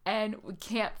 and we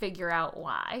can't figure out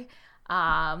why.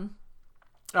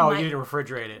 You didn't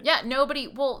refrigerate it. Yeah, nobody.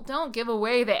 Well, don't give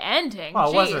away the ending.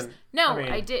 Well, it wasn't. No,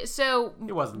 I did. So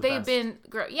it wasn't. They've been.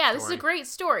 Yeah, this is a great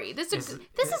story. This is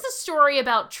a story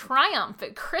about triumph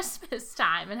at Christmas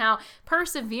time and how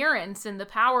perseverance and the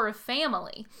power of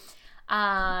family.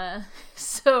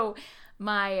 So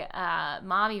my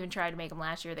mom even tried to make them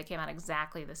last year. They came out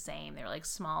exactly the same. They were like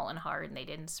small and hard, and they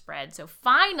didn't spread. So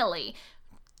finally,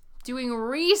 doing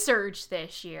research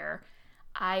this year,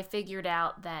 I figured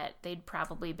out that they'd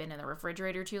probably been in the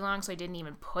refrigerator too long, so I didn't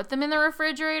even put them in the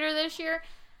refrigerator this year.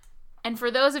 And for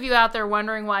those of you out there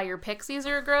wondering why your Pixies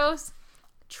are gross,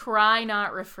 try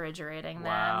not refrigerating them.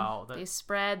 Wow, They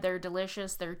spread, they're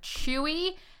delicious, they're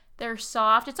chewy, they're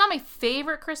soft. It's not my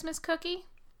favorite Christmas cookie.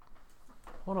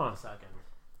 Hold on a second.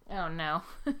 Oh, no.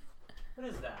 What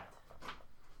is that?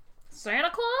 Santa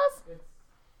Claus?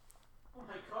 Oh,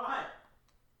 my God.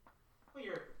 Well,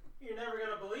 you're never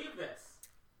going to believe this.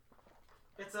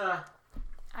 It's a...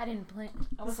 I didn't plan.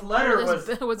 This letter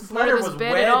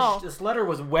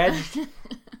was wedged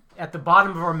at the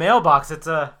bottom of our mailbox. It's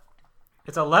a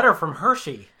letter from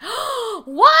Hershey.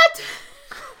 What?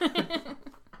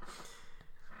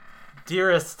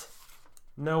 Dearest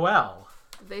Noel.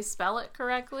 Did they spell it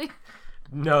correctly?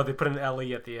 No, they put an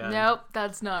L-E at the end. Nope,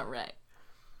 that's not right.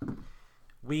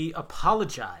 We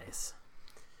apologize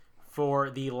for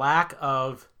the lack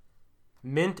of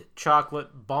mint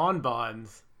chocolate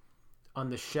bonbons on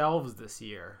the shelves this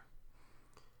year.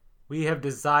 We have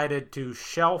decided to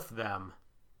shelf them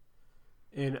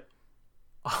in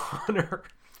honor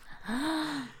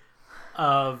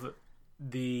of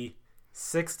the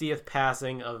 60th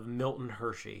passing of Milton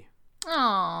Hershey.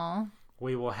 Aww.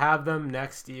 We will have them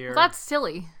next year. Well, that's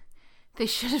silly. They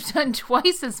should have done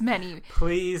twice as many.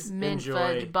 Please mint enjoy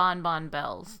fudge bonbon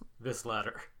bells. This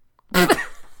letter. What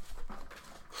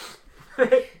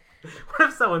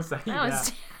if someone sent you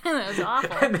that? That was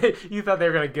awful. And you thought they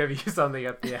were going to give you something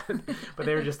at the end, but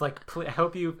they were just like, I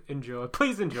hope you enjoy.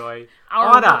 Please enjoy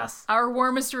us. Our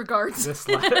warmest regards. This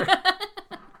letter.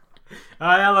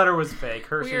 That letter was fake.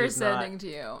 Hershey we are sending to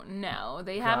you. No,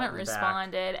 they haven't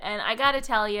responded. Back. And I got to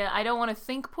tell you, I don't want to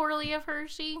think poorly of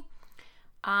Hershey,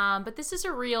 but this is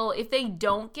a real, if they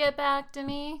don't get back to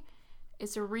me,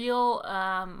 it's a real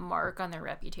mark on their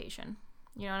reputation.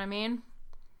 You know what I mean?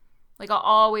 Like I'll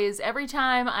always, every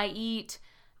time I eat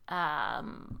a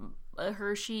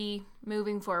Hershey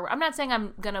moving forward, I'm not saying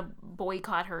I'm going to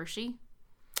boycott Hershey,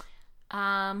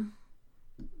 but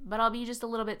I'll be just a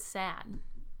little bit sad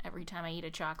every time I eat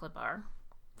a chocolate bar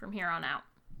from here on out.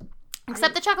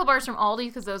 Except the chocolate bars from Aldi,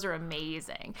 because those are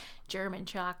amazing. German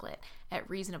chocolate at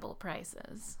reasonable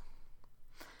prices.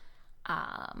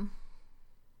 You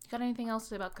got anything else to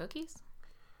say about cookies?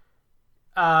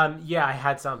 Yeah, I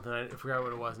had something. I forgot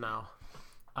what it was now.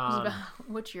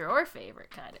 What's your favorite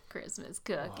kind of Christmas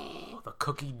cookie? Oh, the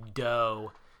cookie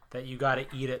dough that you got to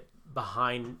eat it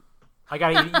behind. I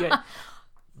got to eat it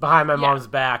behind my mom's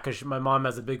back because my mom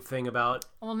has a big thing about.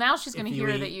 Well, now she's going to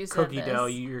hear that you said cookie this. dough,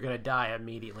 you're going to die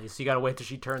immediately. So you got to wait till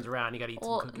she turns around. You got to eat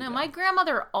some cookie dough. My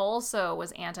grandmother also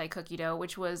was anti-cookie dough,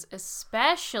 which was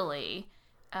especially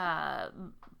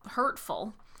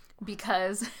hurtful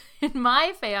because in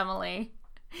my family,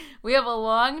 we have a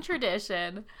long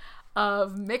tradition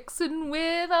of mixing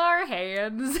with our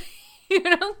hands. You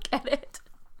don't get it.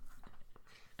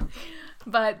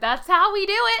 But that's how we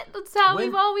do it. That's how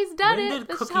we've always done it.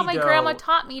 That's how my grandma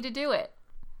taught me to do it.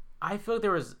 I feel like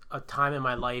there was a time in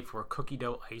my life where cookie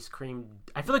dough ice cream...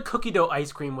 I feel like cookie dough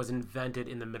ice cream was invented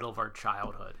in the middle of our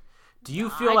childhood. Do you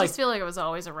feel I just feel like it was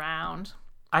always around.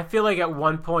 I feel like at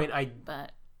one point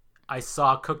I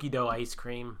saw cookie dough ice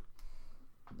cream.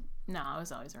 No, it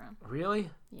was always around. Really?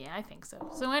 Yeah, I think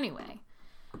so. So anyway,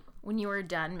 when you were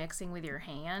done mixing with your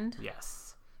hand...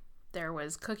 Yes. There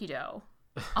was cookie dough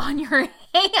on your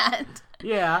hand.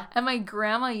 Yeah. And my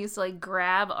grandma used to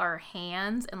grab our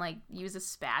hands and use a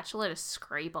spatula to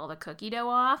scrape all the cookie dough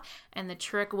off. And the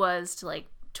trick was to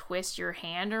twist your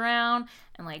hand around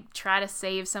and try to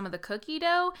save some of the cookie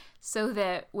dough so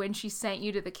that when she sent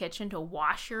you to the kitchen to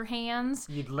wash your hands,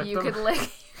 you could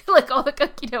lick all the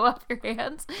cookie dough off your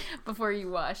hands before you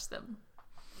wash them.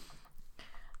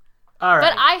 All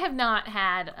right. But I have not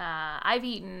had, I've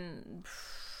eaten...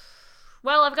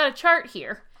 Well, I've got a chart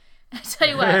here. I tell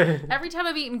you what, every time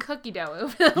I've eaten cookie dough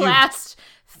over the last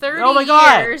 30 years... Oh my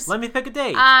God! Let me pick a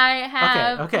date. I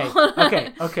have...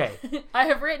 Okay. I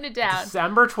have written it down.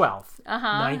 December 12th,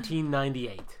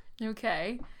 1998.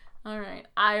 Okay. All right.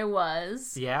 I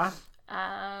was... Yeah?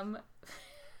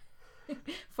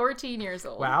 14 years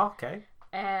old. Wow, okay.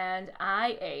 And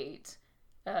I ate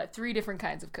 3 different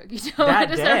kinds of cookie dough. That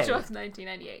day? December 12th,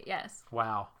 1998. Yes.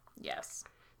 Wow. Yes.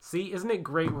 See, isn't it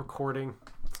great recording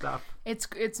stuff?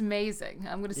 It's amazing.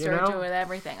 I'm going to start doing with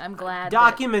everything. I'm glad.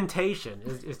 Documentation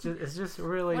is just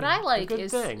really what I like a good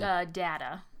is thing.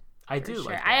 Data. I do like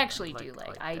data. I actually do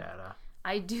like data.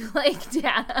 I do like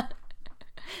data.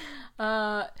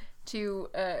 But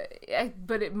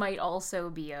it might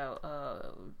also be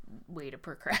a way to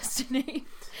procrastinate.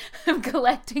 I'm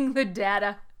collecting the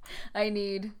data I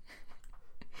need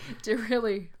to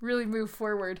really, really move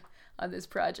forward on this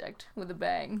project with a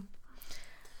bang.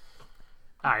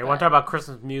 All right, you want to talk about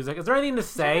Christmas music? Is there anything to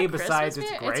say besides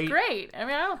it's great? It's great. I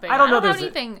mean, I don't have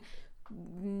anything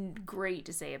great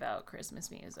to say about Christmas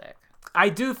music. I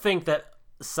do think that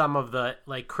some of the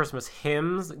Christmas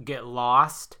hymns get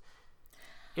lost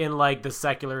in the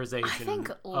secularization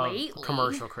of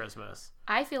commercial Christmas.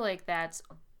 I feel like that's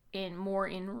more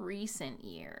in recent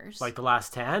years. Like the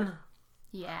last 10?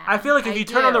 Yeah. I feel like if you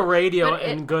turn on the radio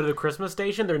and go to the Christmas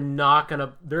station,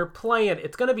 they're playing,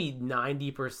 it's going to be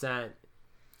 90%.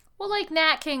 Well, like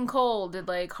Nat King Cole did,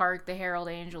 like, Hark the Herald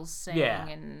Angels Sing,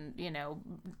 and, you know,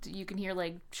 you can hear,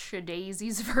 like,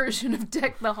 Shadaisy's version of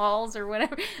Deck the Halls or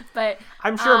whatever, but...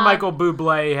 I'm sure Michael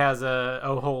Bublé has a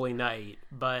Oh Holy Night,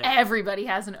 but... Everybody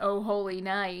has an Oh Holy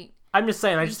Night. I'm just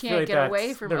saying, I just feel like get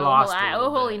away from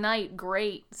Oh Holy Night,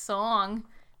 great song,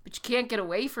 but you can't get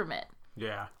away from it.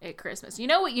 Yeah. At Christmas. You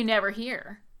know what you never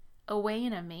hear? Away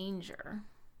in a Manger.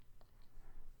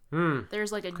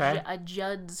 There's, like, a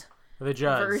Judd's... The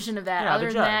Judds. Version of that. Yeah, Other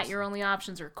than that, your only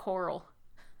options are choral.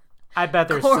 I bet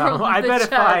there's some. I bet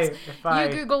if I...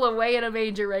 You Google Away in a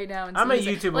Manger right now. And I'm a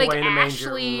YouTube like Away in a Manger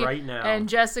Ashley right now. And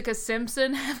Jessica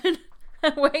Simpson having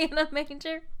Away in a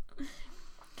Manger.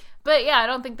 But yeah, I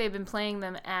don't think they've been playing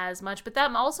them as much. But that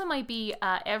also might be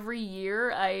every year.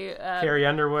 Carrie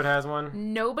Underwood has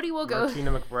one. Nobody will go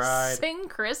Martina McBride. Sing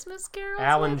Christmas carols.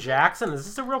 Alan Jackson. Is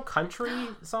this a real country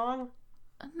song?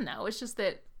 No, it's just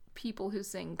that people who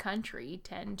sing country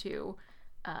tend to,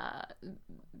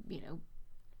 you know,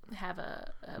 have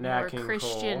a more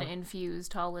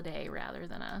Christian-infused holiday rather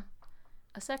than a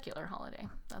secular holiday.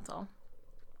 That's all.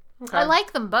 Okay. I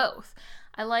like them both.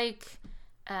 I like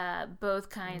both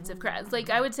kinds of... Like,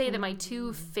 I would say that my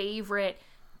two favorite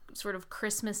sort of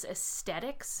Christmas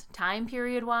aesthetics, time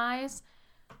period-wise...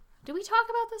 Did we talk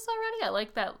about this already? I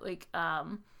like that, like,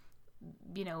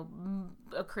 you know,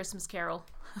 A Christmas Carol.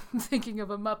 I'm thinking of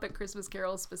A Muppet Christmas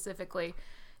Carol specifically,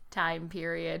 time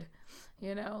period,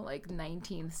 you know, like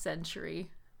 19th century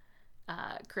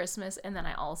Christmas. And then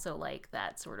I also like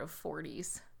that sort of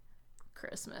 40s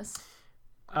Christmas.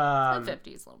 The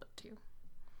 50s a little bit too.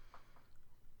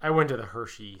 I went to the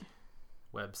Hershey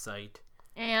website.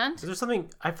 And? Is there something,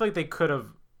 I feel like they could have,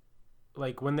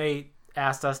 like when they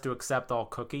asked us to accept all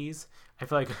cookies, I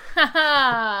feel like...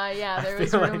 yeah, there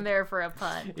was room there for a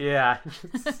pun. Yeah.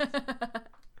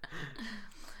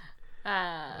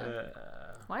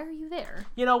 Why are you there?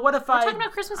 You know, what if We're talking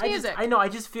about Christmas music. I know, I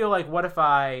just feel like, what if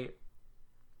I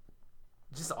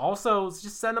just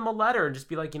send them a letter and just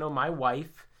be like, you know, my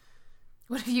wife...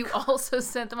 What if you also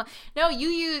sent them... No,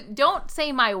 you don't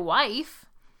say my wife.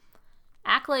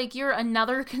 Act like you're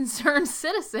another concerned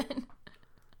citizen.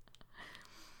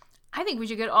 I think we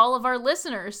should get all of our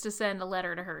listeners to send a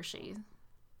letter to Hershey.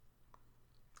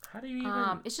 How do you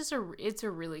even... it's a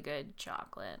really good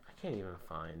chocolate. I can't even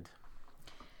find...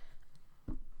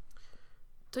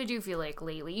 So I do feel like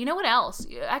lately... You know what else?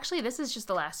 Actually, this is just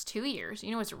the last 2 years.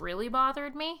 You know what's really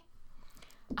bothered me?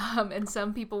 And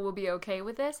some people will be okay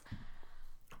with this.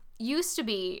 Used to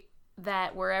be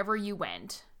that wherever you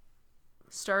went,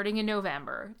 starting in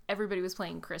November, everybody was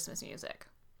playing Christmas music.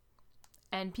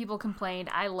 And people complained.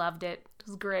 I loved it. It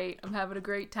was great. I'm having a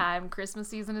great time. Christmas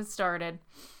season has started.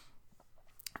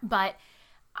 But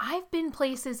I've been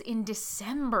places in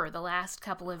December the last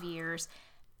couple of years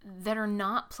that are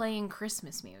not playing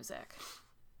Christmas music.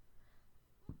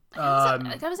 I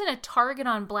was in a Target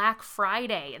on Black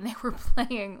Friday and they were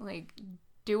playing like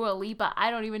Dua Lipa. I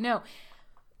don't even know.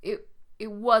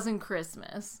 It wasn't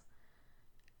Christmas.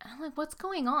 And I'm like, what's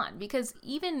going on? Because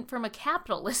even from a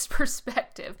capitalist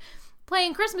perspective,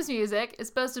 playing Christmas music is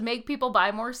supposed to make people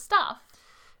buy more stuff.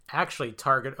 Actually,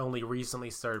 Target only recently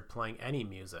started playing any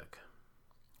music.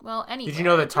 Well, anyway. Did you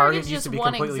know that Target used to be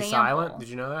completely silent? Did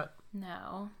you know that?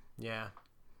 No. Yeah.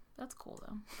 That's cool,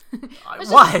 though.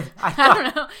 What? I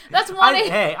don't know. That's one...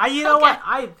 you know what?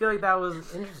 I feel like that was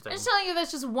interesting. I'm just telling you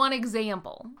that's just one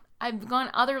example. I've gone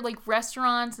other, like,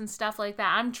 restaurants and stuff like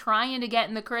that. I'm trying to get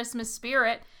in the Christmas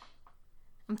spirit.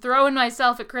 I'm throwing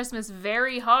myself at Christmas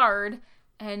very hard,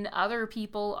 and other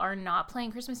people are not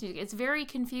playing Christmas music. It's very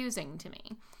confusing to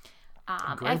me.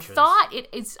 I thought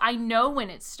it's... I know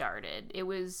when it started. It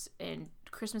was in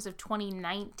Christmas of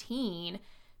 2019,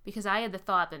 because I had the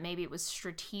thought that maybe it was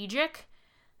strategic,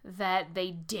 that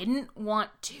they didn't want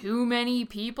too many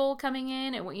people coming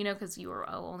in, and you know, because you were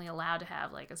only allowed to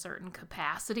have like a certain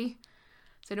capacity,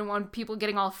 so they didn't want people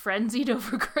getting all frenzied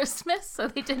over Christmas, so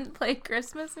they didn't play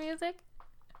Christmas music.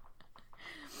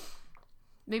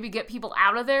 Maybe get people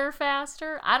out of there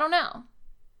faster. I don't know.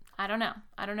 I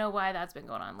don't know why that's been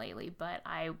going on lately, but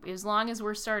as long as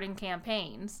we're starting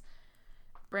campaigns,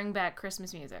 bring back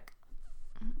Christmas music.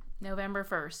 November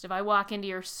 1st. If I walk into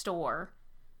your store,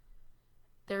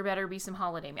 there better be some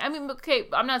holiday music. I mean, okay,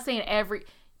 I'm not saying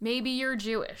maybe you're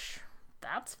Jewish.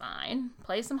 That's fine.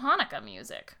 Play some Hanukkah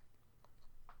music.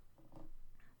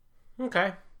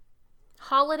 Okay.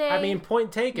 Holiday I mean,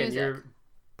 point taken. music. You're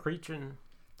preaching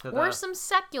to or some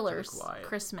secular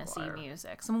Christmassy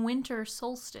music. Some winter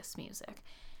solstice music.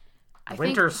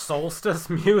 Solstice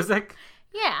music?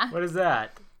 Yeah. What is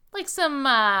that? Like some,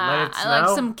 Let It Snow? like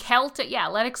some Celtic,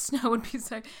 Let It Snow would be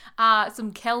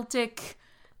some Celtic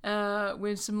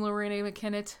with some Lorena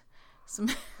McKennitt, some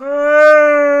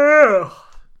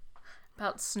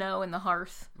about snow in the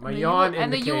hearth, My yawn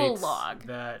and the Yule indicates log.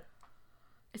 that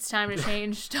It's time to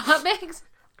change topics.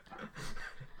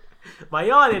 My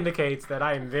yawn indicates that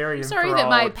I am very Sorry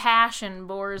enthralled. that my passion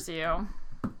bores you.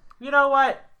 You know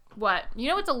what? What? You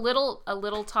know what's a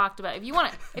little talked about? If you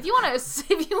want to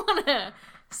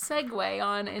segue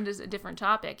on into a different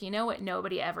topic, you know what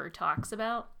nobody ever talks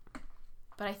about,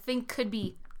 but I think could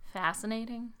be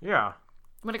fascinating? Yeah.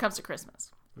 When it comes to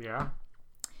Christmas. Yeah.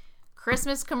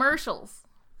 Christmas commercials.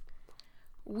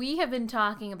 We have been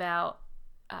talking about,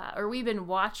 or we've been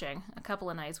watching a couple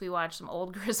of nights. We watched some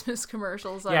old Christmas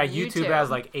commercials on YouTube. YouTube has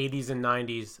like 80s and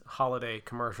 90s holiday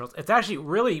commercials. It's actually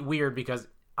really weird because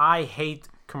I hate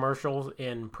commercials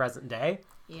in present day.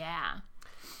 Yeah.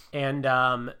 And,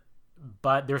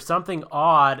 but there's something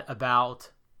odd about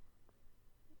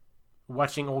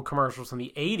watching old commercials from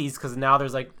the 80s because now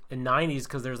there's like the 90s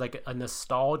because there's like a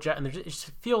nostalgia and it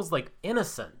just feels like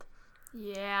innocent.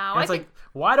 Yeah. Well, it's like,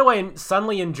 why do I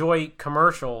suddenly enjoy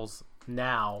commercials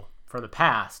now from the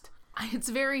past? It's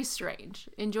very strange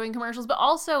enjoying commercials, but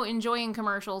also enjoying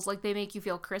commercials like they make you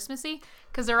feel Christmassy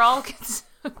because they're all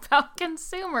about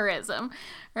consumerism,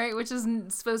 right? Which is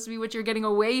supposed to be what you're getting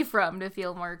away from to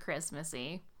feel more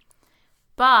Christmassy.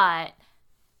 But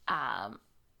I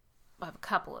have a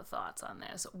couple of thoughts on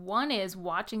this. One is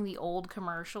watching the old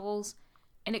commercials,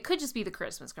 and it could just be the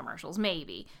Christmas commercials,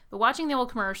 maybe, but watching the old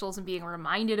commercials and being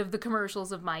reminded of the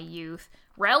commercials of my youth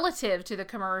relative to the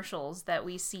commercials that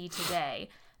we see today,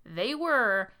 they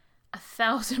were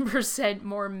 1,000%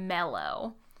 more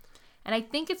mellow. And I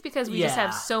think it's because we just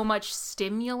have so much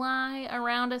stimuli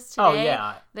around us today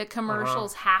that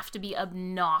commercials have to be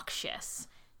obnoxious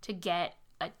to get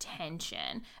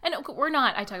attention. And we're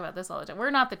not, I talk about this all the time, we're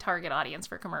not the target audience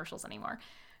for commercials anymore.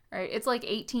 Right? It's like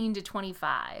 18 to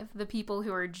 25. The people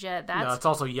who are no, it's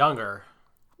also younger.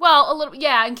 Well, a little,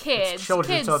 yeah, and kids. It's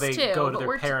children, kids so they too, go to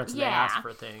their parents and they ask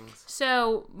for things.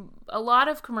 So a lot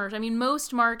of commercial. I mean,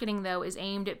 most marketing though is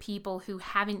aimed at people who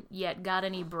haven't yet got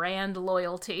any brand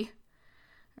loyalty.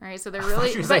 All right, so they're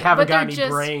really they haven't got any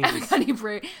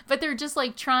brains. But they're just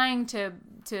like trying to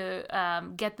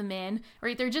get them in.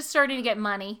 Right, they're just starting to get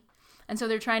money, and so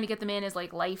they're trying to get them in as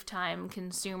like lifetime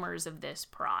consumers of this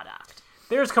product.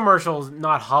 There's commercials,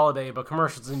 not holiday, but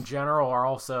commercials in general are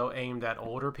also aimed at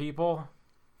older people.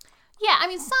 Yeah, I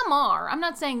mean, some are. I'm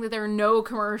not saying that there are no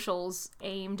commercials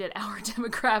aimed at our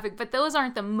demographic, but those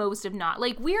aren't the most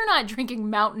like, we're not drinking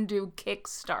Mountain Dew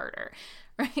Kickstarter,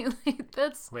 right? Like,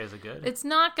 wait, is it good? It's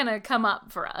not going to come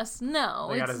up for us.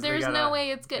 No, there's no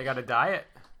way it's good. They got a diet.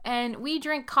 And we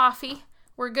drink coffee.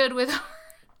 We're good with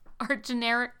our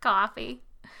generic coffee.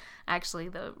 Actually,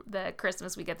 the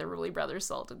Christmas we get the Rulli Brothers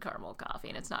salted caramel coffee,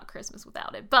 and it's not Christmas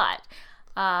without it. But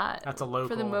that's a local.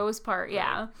 For the most part,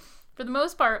 yeah. For the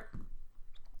most part,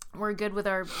 we're good with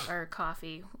our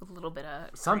coffee with a little bit of.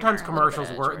 Sometimes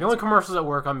commercials work. The only commercials that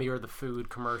work on me are the food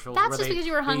commercials. That's just because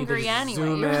you were hungry anyway.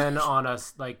 Zoom in on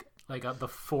us like the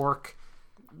fork,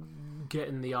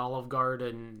 getting the Olive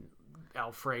Garden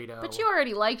Alfredo. But you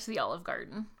already liked the Olive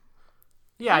Garden.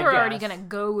 Yeah, you were already gonna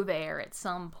go there at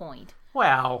some point.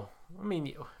 Well, I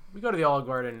mean, we go to the Olive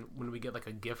Garden when we get like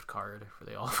a gift card for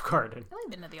the Olive Garden. I've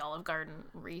only been to the Olive Garden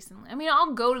recently. I mean,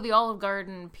 I'll go to the Olive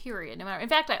Garden, period. No matter. In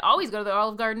fact, I always go to the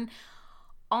Olive Garden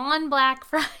on Black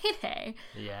Friday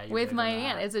with my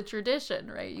aunt. It's a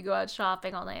tradition, right? You go out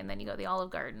shopping all day and then you go to the Olive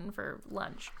Garden for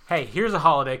lunch. Hey, here's a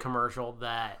holiday commercial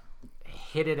that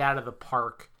hit it out of the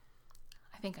park.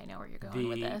 I think I know where you're going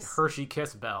with this. The Hershey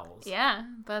Kiss Bells. Yeah,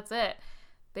 that's it.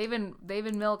 They've been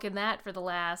milking that for the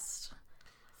last.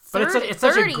 But it's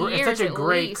such a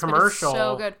great commercial. It's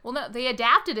so good. Well, no, they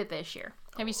adapted it this year.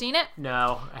 Have you seen it?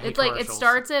 No, I hate it's like it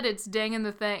starts it's dinging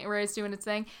the thing, right? It's doing its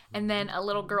thing, and then a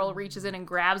little girl reaches in and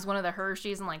grabs one of the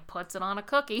Hershey's and like puts it on a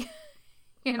cookie.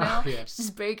 You know,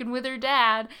 she's baking with her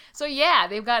dad. So yeah,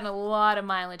 they've gotten a lot of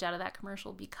mileage out of that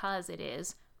commercial because it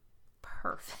is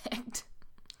perfect.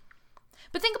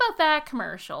 But think about that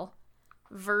commercial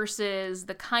versus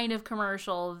the kind of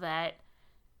commercial that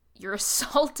you're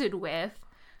assaulted with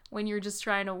when you're just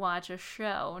trying to watch a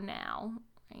show now,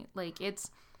 right? Like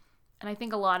and I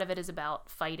think a lot of it is about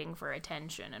fighting for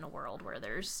attention in a world where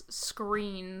there's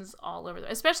screens all over,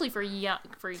 especially for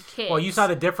kids. Well, you saw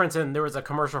the difference there was a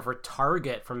commercial for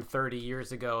Target from 30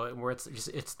 years ago where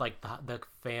it's like the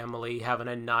family having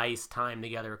a nice time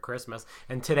together at Christmas.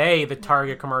 And today the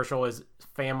Target commercial is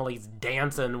families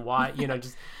dancing,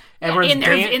 just everyone's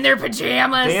in their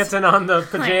pajamas. Dancing on the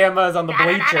pajamas on the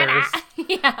bleachers.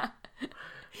 Yeah.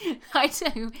 I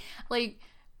tell you, like,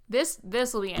 this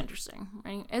will be interesting,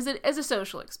 right? As a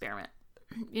social experiment.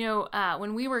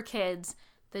 when we were kids,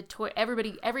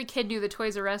 every kid knew the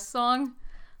Toys R Us song.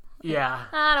 Yeah.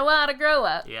 I don't want to grow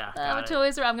up. Yeah.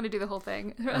 Toys R Us. I'm going to do the whole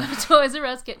thing. Toys R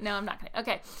Us kid. No, I'm not going to.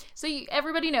 Okay. So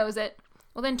everybody knows it.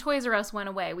 Well, then Toys R Us went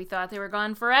away. We thought they were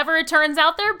gone forever. It turns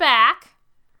out they're back.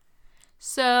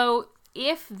 So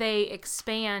if they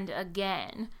expand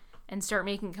again and start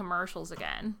making commercials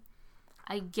again,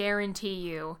 I guarantee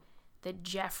you that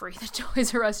Jeffrey, the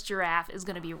Toys R Us giraffe, is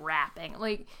going to be rapping.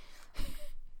 Like,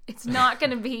 it's not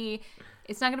going to be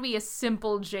a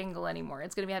simple jingle anymore.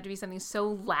 It's going to have to be something so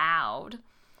loud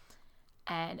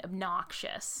and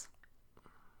obnoxious.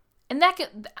 And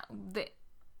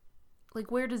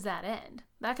where does that end?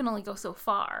 That can only go so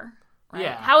far, right?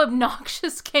 Yeah. How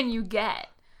obnoxious can you get?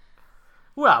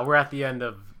 Well, we're at the end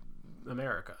of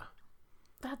America.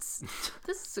 This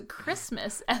is a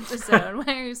Christmas episode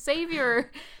where you save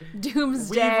your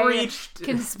doomsday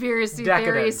conspiracy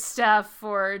theory stuff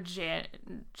for January.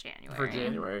 For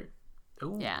January?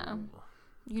 Ooh. Yeah.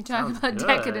 You can talk about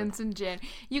decadence in January.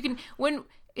 You can, when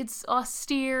it's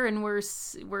austere and we're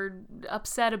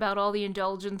upset about all the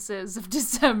indulgences of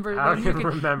December, then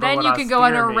you can go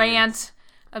on a rant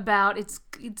about it's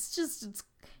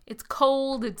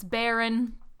cold, it's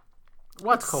barren.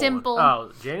 What's it's cold? Simple.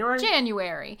 Oh, January?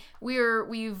 January.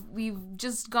 We've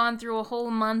just gone through a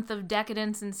whole month of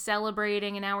decadence and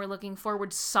celebrating, and now we're looking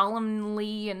forward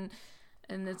solemnly, and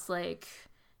it's like,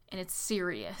 and it's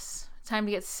serious. Time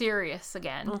to get serious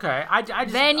again. Okay,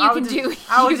 you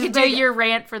can do your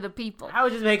rant for the people. I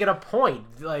was just making a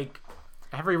point, like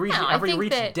have we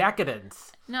reached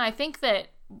decadence? No, I think that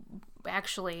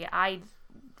actually I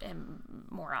am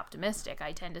more optimistic.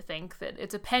 I tend to think that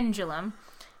it's a pendulum.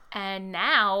 And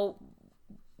now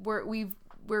we've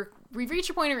reached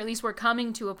a point, or at least we're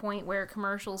coming to a point where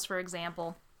commercials, for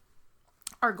example,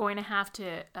 are going to have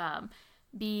to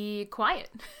be quiet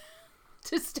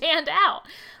to stand out.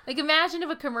 Like, imagine if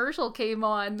a commercial came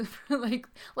on,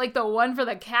 like the one for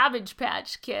the Cabbage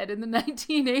Patch Kid in the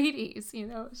 1980s. You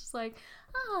know, it's just like,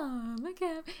 oh, my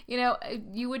cab. You know,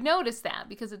 you would notice that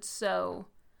because it's so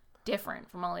different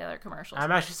from all the other commercials.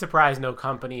 I'm actually surprised no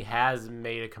company has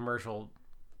made a commercial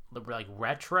like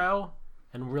retro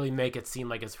and really make it seem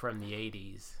like it's from the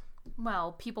 80s.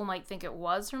 Well, people might think it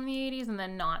was from the 80s and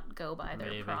then not go by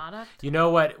their product. You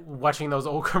know what? Watching those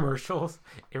old commercials,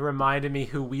 it reminded me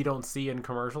who we don't see in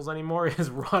commercials anymore is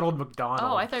Ronald McDonald.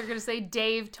 Oh, I thought you were going to say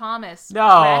Dave Thomas.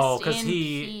 No, because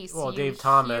Dave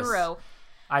Thomas. Hero.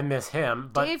 I miss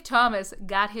him. But Dave Thomas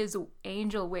got his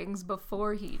angel wings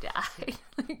before he died.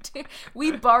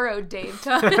 We borrowed Dave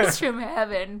Thomas from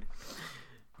heaven.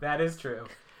 That is true.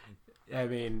 I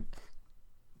mean,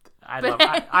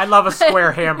 I love a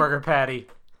square hamburger patty.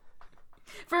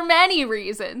 For many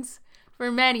reasons.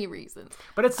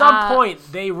 But at some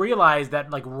point, they realized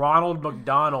that, like, Ronald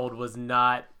McDonald was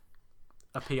not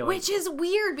appealing. Which is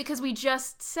weird, because we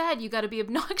just said you got to be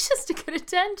obnoxious to get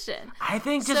attention. I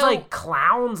think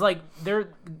clowns,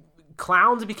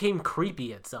 clowns became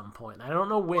creepy at some point. I don't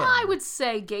know when. Well, I would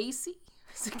say Gacy.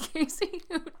 Is it Gacy?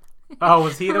 Oh,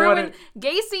 was he the one?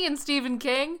 Gacy and Stephen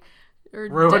King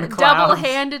ruined clowns.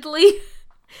 Double-handedly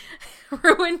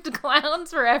ruined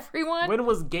clowns for everyone. When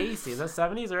was Gacy? Is that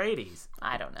 70s or 80s?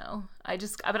 I don't know.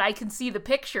 But I can see the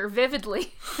picture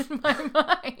vividly in my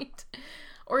mind.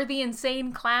 Or the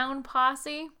Insane Clown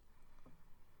Posse.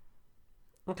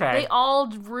 Okay. They all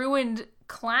ruined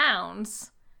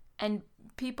clowns, and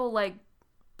people like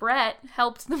Brett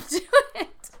helped them do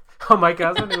it. Oh, my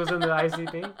cousin who was in the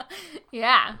ICP?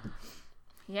 Yeah,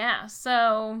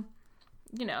 so,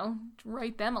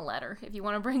 write them a letter if you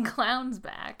want to bring clowns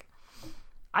back.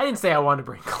 I didn't say I wanted to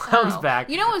bring clowns back.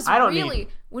 You know, it was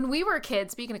when we were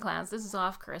kids, speaking of clowns, this is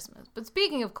off Christmas, but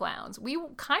speaking of clowns, we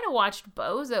kind of watched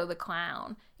Bozo the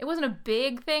Clown. It wasn't a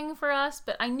big thing for us,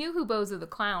 but I knew who Bozo the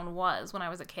Clown was when I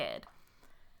was a kid.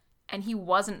 And he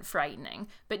wasn't frightening.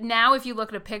 But now if you look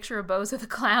at a picture of Bozo the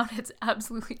Clown, it's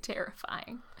absolutely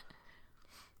terrifying.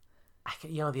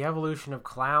 The evolution of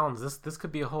clowns. This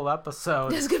could be a whole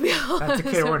episode. This could be a whole episode.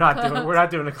 That's okay. We're not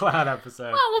doing a clown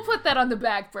episode. Well, we'll put that on the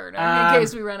back burner in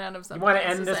case we run out of something. You want to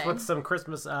end this with some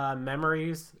Christmas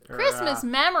memories? Christmas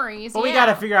memories. Well, we got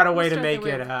to figure out a way to make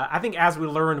it. I think as we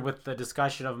learned with the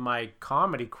discussion of my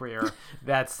comedy career,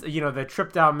 that's the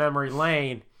trip down memory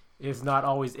lane is not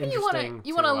always interesting.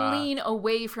 You want to lean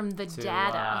away from the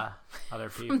data, other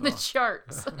people, from the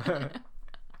charts.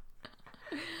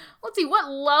 Let's see, what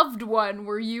loved one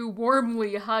were you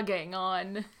warmly hugging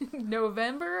on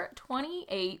November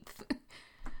 28th,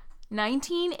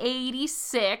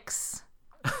 1986?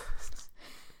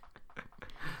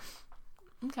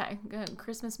 Okay, good.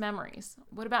 Christmas memories.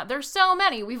 What about... There's so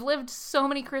many. We've lived so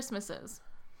many Christmases.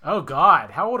 Oh,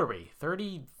 God. How old are we?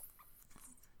 30?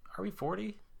 Are we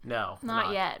 40? No.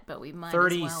 Not yet, but we might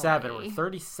 37. As well be. We're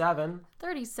 37.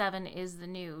 37 is the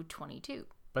new 22.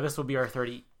 But this will be our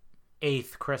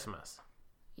 38th Christmas.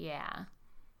 Yeah.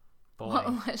 Boy.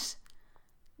 What?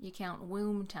 You count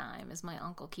womb time, as my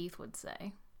Uncle Keith would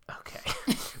say. Okay.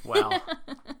 Well.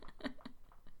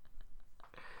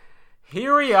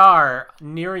 Here we are,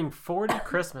 nearing 40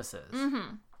 Christmases.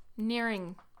 Mm-hmm.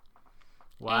 Nearing.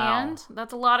 Wow. And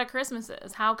that's a lot of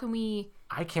Christmases. How can we...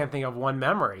 I can't think of one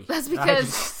memory. That's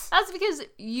because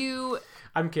you...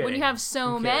 I'm kidding. When you have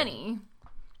so many,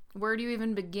 where do you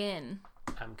even begin?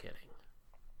 I'm kidding.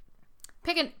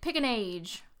 Pick an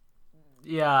age.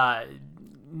 Yeah,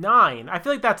 9. I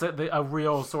feel like that's a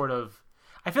real sort of...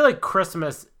 I feel like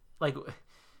Christmas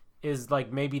is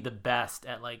maybe the best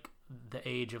at the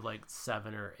age of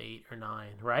 7 or 8 or 9,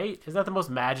 right? Is that the most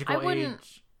magical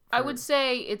age? I would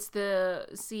say it's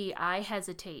I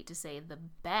hesitate to say the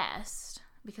best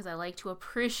because I like to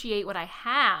appreciate what I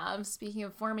have, speaking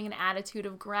of forming an attitude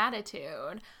of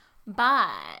gratitude.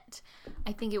 But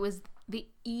I think it was the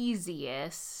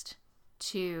easiest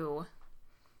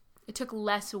it took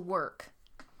less work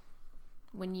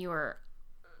when you were,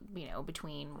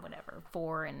 between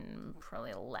 4 and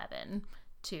probably 11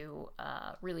 to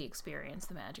really experience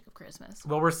the magic of Christmas.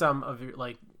 What were some of your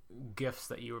gifts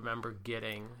that you remember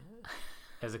getting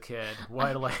as a kid?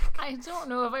 What I don't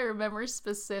know if I remember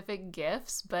specific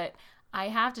gifts, but I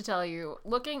have to tell you,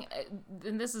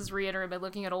 and this is reiterated by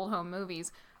looking at old home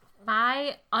movies.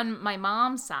 On my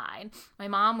mom's side, my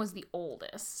mom was the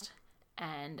oldest,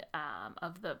 and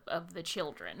of the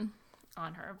children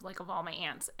on her, of all my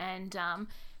aunts, and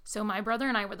so my brother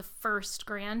and I were the first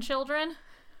grandchildren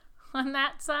on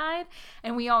that side,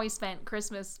 and we always spent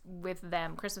Christmas with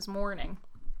them, Christmas morning.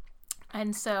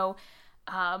 And so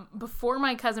before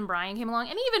my cousin Brian came along,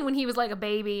 and even when he was a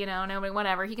baby, nobody,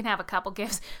 whatever, he can have a couple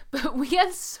gifts, but we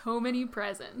had so many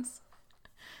presents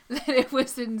that it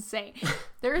was insane.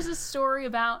 There's a story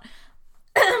about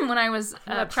when I was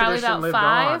probably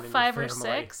about five or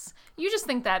 6. You just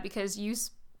think that because you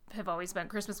have always spent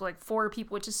Christmas with 4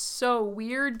 people, which is so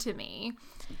weird to me.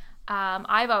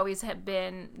 I've always had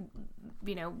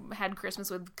Christmas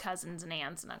with cousins and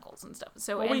aunts and uncles and stuff.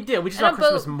 So we did. We just saw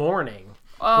Christmas morning.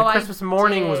 Oh, Christmas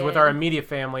morning was with our immediate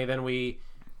family. Then we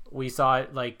saw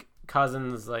it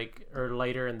cousins or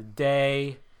later in the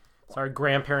day. So our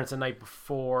grandparents the night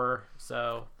before.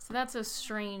 So that's so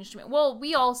strange to me. Well,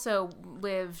 we also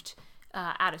lived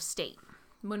out of state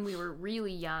when we were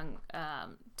really young.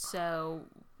 So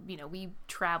we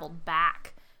traveled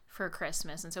back for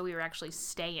Christmas, and so we were actually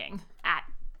staying at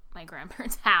my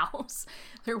grandparents' house.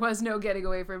 There was no getting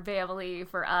away from family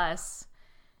for us,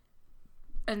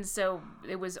 and so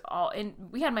it was all. And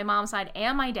we had my mom's side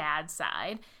and my dad's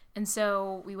side, and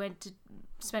so we went to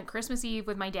spent Christmas Eve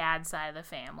with my dad's side of the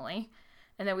family,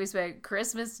 and then we spent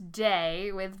Christmas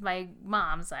Day with my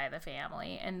mom's side of the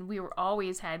family, and we were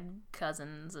always had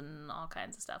cousins and all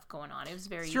kinds of stuff going on. It was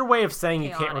very. It's your way of saying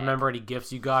chaotic. You can't remember any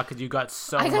gifts you got because you got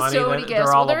so many. I got so many gifts.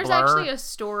 Well, there's actually a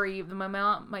story that my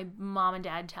mom and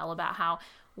dad tell about how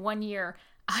one year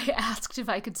I asked if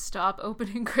I could stop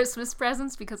opening Christmas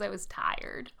presents because I was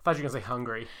tired. I thought you were gonna say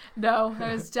hungry. No,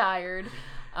 I was tired.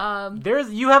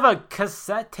 You have a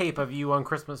cassette tape of you on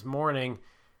Christmas morning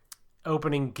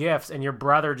opening gifts, and your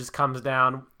brother just comes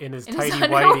down in his tidy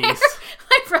whities.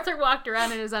 My brother walked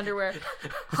around in his underwear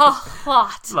a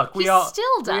lot. Look, he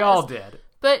still does. We all did.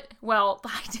 But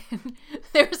I didn't.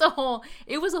 It was a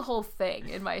whole thing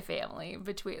in my family.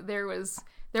 There was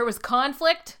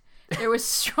conflict. There was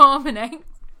strawmanning.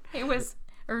 It was,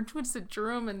 or what's it,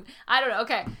 drum, and I don't know.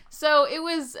 Okay, so it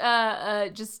was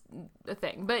just a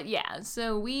thing. But yeah,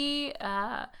 so we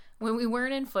when we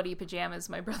weren't in footy pajamas,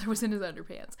 my brother was in his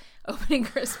underpants opening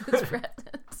Christmas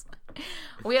presents.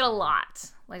 We had a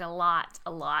lot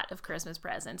of Christmas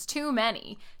presents. Too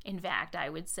many, in fact, I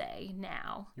would say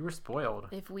now. You were spoiled.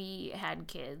 If we had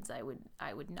kids, I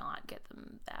would not get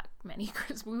them that many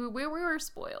Christmas. We were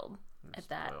spoiled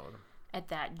at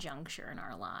that juncture in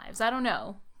our lives. I don't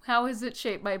know. How has it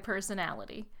shaped my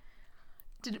personality?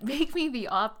 Did it make me the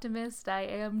optimist I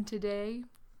am today?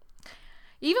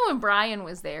 Even when Brian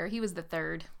was there, he was the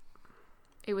third.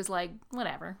 It was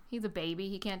whatever. He's a baby.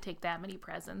 He can't take that many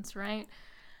presents, right?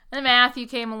 And then Matthew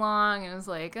came along and was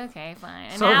like, okay,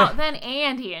 fine. And then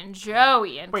Andy and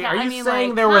Joey and wait, are you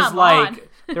saying there was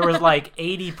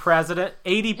 80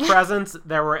 presents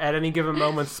that were at any given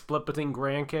moment split between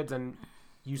grandkids, and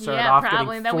you started off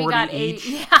probably. getting then 40 we got each,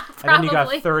 80. Yeah, probably. and then you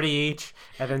got 30 each,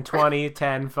 and then 20,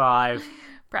 10, 5.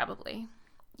 Probably.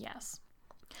 Yes.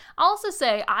 I'll also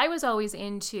say I was always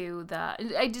into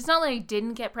it's not like I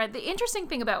didn't get presents. The interesting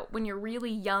thing about when you're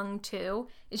really young too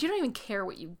is you don't even care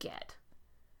what you get.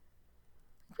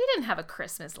 We didn't have a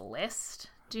Christmas list.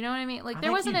 Do you know what I mean? Like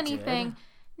there wasn't anything.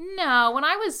 No,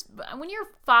 when you're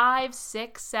 5,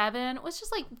 6, 7, it was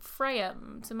just like Freya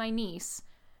to my niece.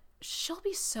 She'll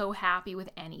be so happy with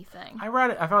anything. I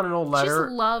found an old letter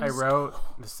I wrote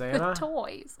to Santa. The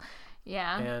toys.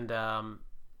 Yeah. And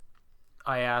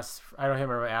I don't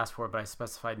remember what I asked for, but I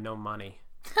specified no money.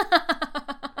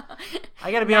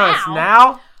 I gotta be honest,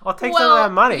 now I'll take some of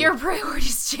that money. Your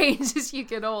priorities change as you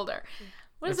get older.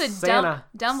 What is it? Santa.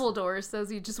 Dumbledore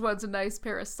says he just wants a nice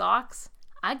pair of socks.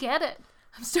 I get it.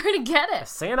 I'm starting to get it. If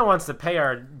Santa wants to pay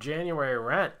our January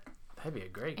rent, that'd be a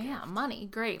great gift. Yeah, money.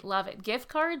 Great. Love it. Gift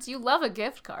cards? You love a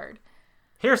gift card.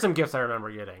 Here's some gifts I remember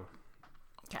getting.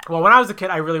 Okay. Well, when I was a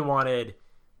kid, I really wanted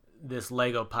this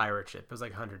Lego pirate ship. It was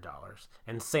like $100.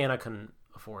 And Santa couldn't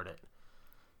afford it.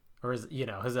 Or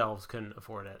his elves couldn't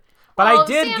afford it. But I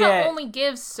did Santa only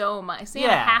gives so much.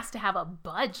 Santa has to have a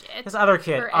budget. This other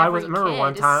kid, remember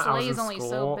one time I was in only school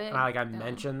so big. and I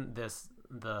mentioned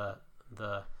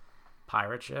the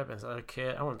pirate ship, and this other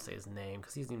kid, I won't say his name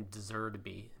because he doesn't even deserve to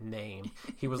be named.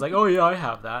 He was like, "Oh yeah, I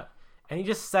have that," and he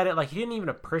just said it like he didn't even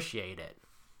appreciate it.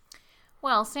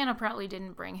 Well, Santa probably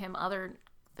didn't bring him other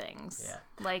things,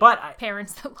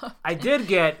 parents that love. I did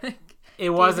get. It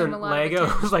wasn't Lego.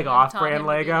 It was like off-brand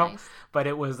Lego, nice. But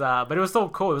it was so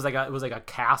cool. It was like a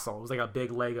castle. It was like a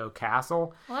big Lego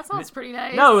castle. Well, that sounds pretty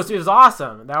nice. No, it was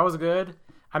awesome. That was good.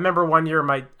 I remember one year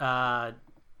my I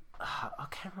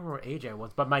can't remember what age I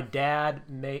was, but my dad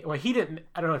made. Well, he didn't.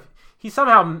 I don't know if he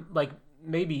somehow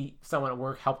maybe someone at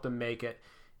work helped him make it.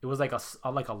 It was like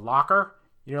a locker.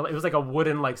 It was like a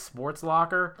wooden sports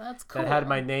locker. That's cool. That had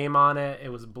my name on it. It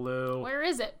was blue. Where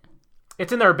is it?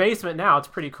 It's in their basement now. It's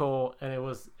pretty cool, and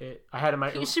I had it in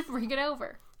my. You should bring it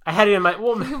over. I had it in my.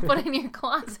 Well, you put it in your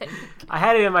closet. I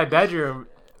had it in my bedroom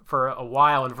for a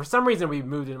while, and for some reason we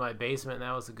moved into my basement, and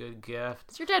that was a good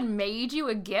gift. So your dad made you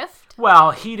a gift?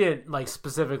 Well, he didn't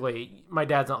specifically. My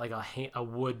dad's not like a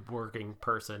woodworking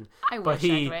person. I wish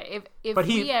if but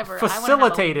he we ever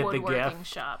facilitated I the gift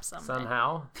shop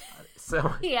somehow.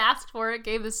 So he asked for it,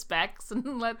 gave the specs, and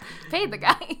paid the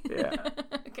guy. Yeah.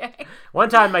 Okay. One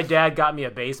time, my dad got me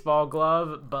a baseball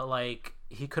glove, but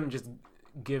he couldn't just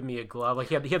give me a glove.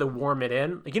 He had to warm it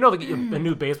in. A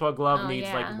new baseball glove needs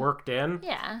worked in.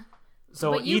 Yeah.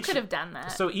 So but you could have done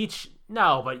that. So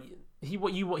but he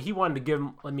wanted to give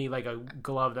me a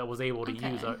glove that was able to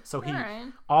use it. So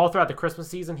all throughout the Christmas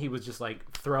season, he was just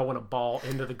throwing a ball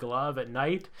into the glove at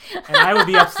night, and I would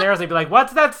be upstairs and I'd be like,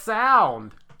 "What's that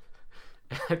sound?"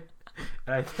 And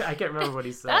I can't remember what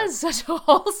he said. That is such a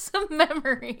wholesome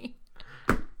memory.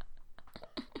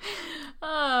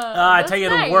 I tell you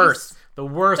nice. The worst. The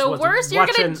worst was worst. You're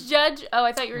gonna judge. Oh,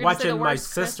 I thought you were gonna say the worst. Watching my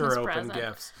sister Christmas open present.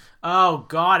 gifts. Oh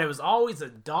God, it was always a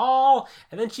doll,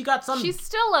 and then she got some. She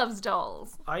still loves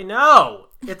dolls. I know.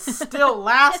 It's still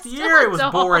last year. It was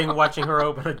boring watching her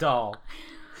open a doll.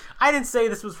 I didn't say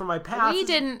this was from my past. We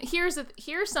didn't. Here's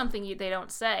something they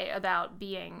don't say about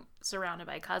being surrounded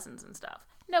by cousins and stuff.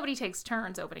 Nobody takes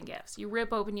turns opening gifts. You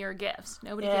rip open your gifts.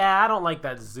 Nobody. Yeah, I don't like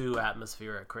that zoo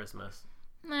atmosphere at Christmas.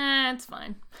 Nah, it's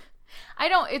fine.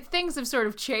 Things have sort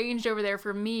of changed over there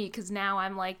for me because now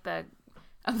I'm the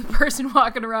person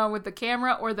walking around with the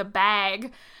camera or the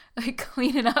bag,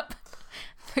 cleaning up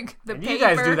the paper. You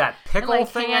guys do that pickle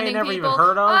thing I never even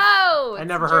heard of? Oh, I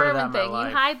never heard of that in my thing. life.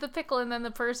 You hide the pickle and then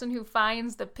the person who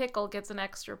finds the pickle gets an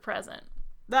extra present.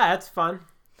 That's fun.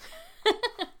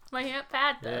 My Aunt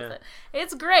Pat does it.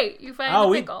 It's great. You find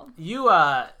the pickle.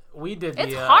 We did.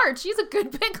 It's hard. She's a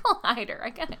good pickle hider. I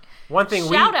got it.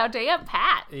 Shout out to Aunt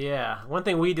Pat. Yeah. One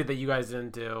thing we did that you guys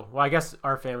didn't do. Well, I guess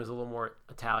our family's a little more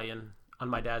Italian on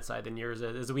my dad's side than yours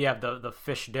is we have the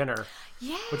fish dinner.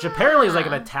 Yeah. Which apparently is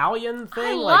an Italian thing.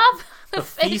 I love the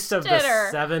Feast of dinner.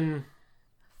 the Seven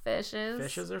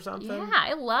Fishes or something. Yeah,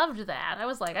 I loved that. I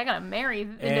was like, I gotta marry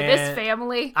into this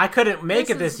family. I couldn't make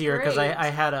it this year because I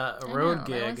had a road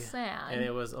gig. That was sad. And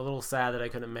it was a little sad that I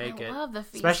couldn't make it. I love the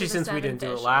Feast especially of the since we Seven didn't do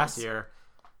Fishes. it last year.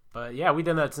 But yeah, we've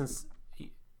done that since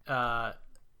the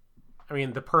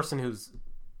person who's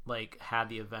had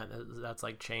the event that's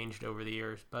changed over the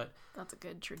years, but that's a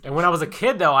good tradition. And when I was a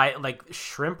kid though, I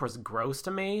shrimp was gross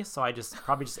to me, so I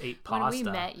probably just ate pasta. When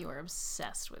we met, you were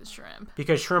obsessed with shrimp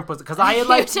because shrimp was because I had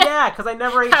because I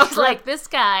never ate. I was shrimp. This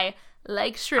guy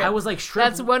like shrimp. I was like, shrimp.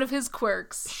 That's one of his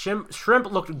quirks.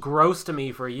 Shrimp looked gross to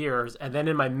me for years, and then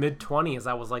in my mid-20s,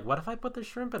 I was like, what if I put the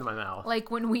shrimp in my mouth?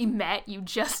 Like when we met, you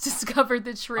just discovered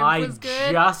that shrimp was good?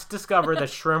 I just discovered that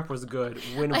shrimp was good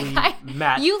when we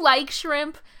met. You like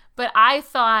shrimp, but I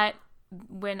thought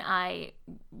when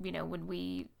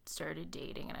we started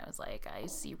dating and I was like, I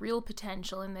see real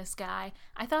potential in this guy,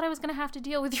 I thought I was going to have to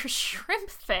deal with your shrimp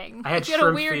thing. I had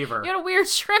shrimp fever. You had a weird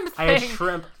shrimp thing. I had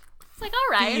shrimp It's like,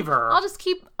 all right, fever. I'll just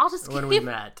keep when we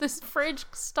met. this fridge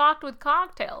stocked with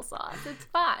cocktail sauce. It's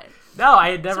fine. No, I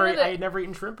had never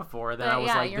eaten shrimp before. Then I was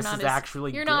like, this is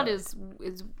actually you're good. Not as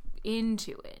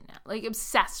into it now. Like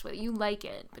obsessed with it. You like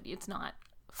it, but it's not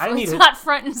not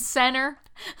front and center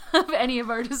of any of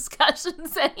our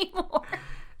discussions anymore.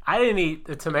 I didn't eat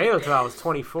the tomato until I was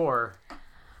 24.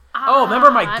 Remember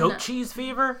my goat cheese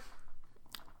fever?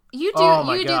 You do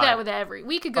that with every.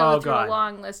 We could go through a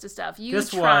long list of stuff. You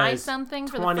try something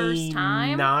for the first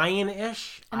time,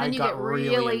 29-ish, and then you get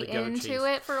really into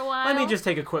it for a while. Let me just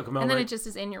take a quick moment, and then it just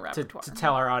is in your repertoire to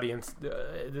tell our audience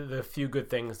the few good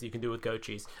things you can do with goat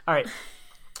cheese. All right,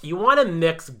 you want to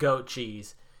mix goat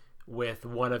cheese with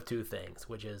one of two things,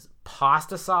 which is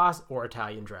pasta sauce or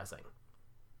Italian dressing.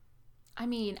 I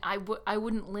mean, I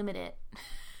wouldn't limit it.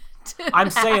 I'm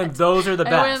saying those are the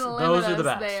best. Those are the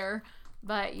best. There.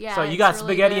 But yeah, so you got really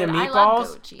spaghetti good. and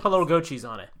meatballs. Put a little goat cheese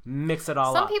on it. Mix it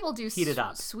all up. Some people do heat it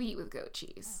up. Sweet with goat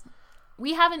cheese.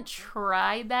 We haven't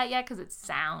tried that yet because it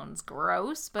sounds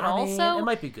gross. But also, it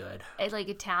might be good. Like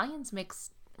Italians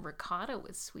mix ricotta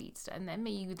with sweet stuff, and then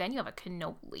you have a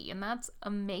cannoli, and that's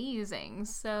amazing.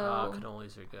 So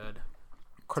cannolis are good.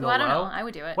 So I don't know. I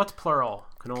would do it. What's plural?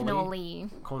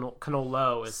 Cannoli.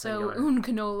 Cannolo is singular. Un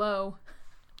cannolo.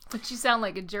 But you sound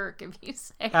like a jerk if you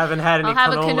say. Haven't had any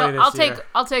cannoli this year.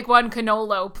 I'll take one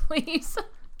cannolo, please.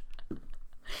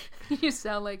 You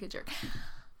sound like a jerk.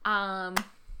 I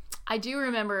do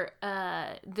remember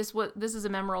this is a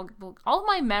memorable. All of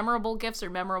my memorable gifts are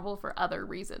memorable for other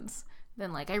reasons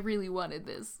than like I really wanted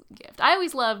this gift. I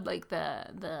always loved like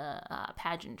the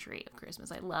pageantry of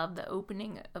Christmas. I love the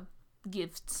opening of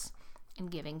gifts and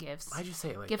giving gifts. Why'd you say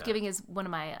it like gift that? Giving is one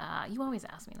of my. You always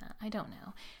ask me that. I don't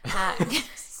know.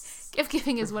 Gift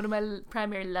giving is one of my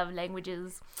primary love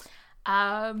languages.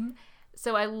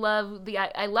 So I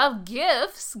love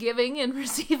gifts, giving and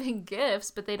receiving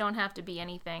gifts, but they don't have to be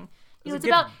anything. It's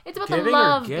about the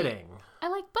love. Or getting? I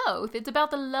like both. It's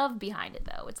about the love behind it,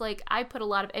 though. It's like I put a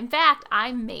lot of. In fact,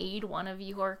 I made one of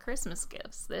your Christmas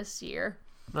gifts this year.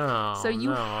 Oh, so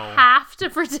you have to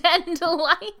pretend to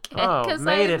like it because I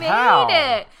made it.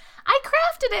 I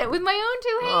crafted it with my own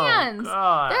two hands. Oh,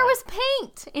 God. There was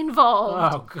paint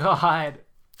involved. Oh, God.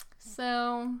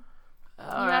 So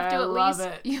you have to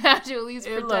at least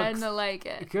pretend to like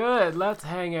it. Good. Let's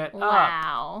hang it up.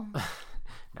 Wow.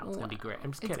 No, it's going to be great.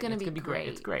 I'm just kidding. It's going to be great.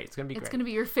 It's great. It's going to be great. It's going to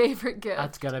be your favorite gift.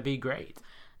 That's going to be great.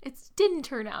 It didn't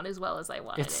turn out as well as I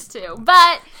wanted it to,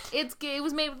 but it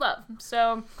was made with love.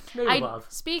 So, love.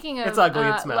 Speaking of it's ugly,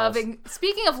 it smells.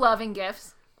 Speaking of loving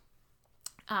gifts,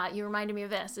 you reminded me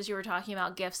of this as you were talking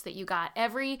about gifts that you got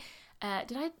every. I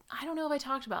don't know if I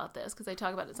talked about this because I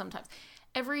talk about it sometimes.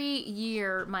 Every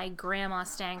year, my grandma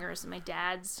Stangers, my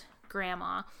dad's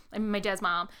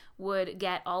mom, would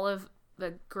get all of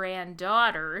the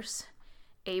granddaughters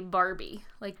a Barbie,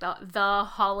 like the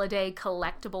holiday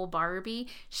collectible Barbie.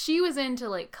 She was into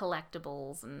like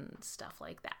collectibles and stuff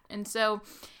like that. And so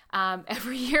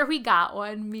every year we got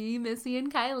one. Me, Missy,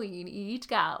 and Kylene each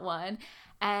got one.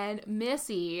 And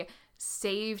Missy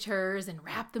saved hers and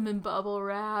wrapped them in bubble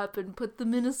wrap and put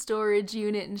them in a storage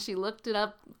unit. And she looked it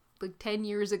up like 10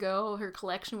 years ago. Her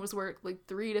collection was worth like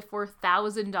 $3,000 to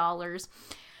 $4,000.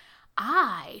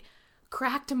 I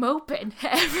cracked them open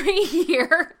every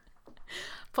year.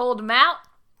 Pulled them out,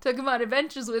 took them on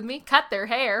adventures with me, cut their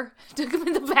hair, took them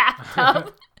in the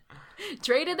bathtub,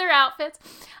 traded their outfits.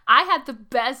 I had the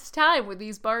best time with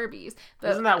these Barbies.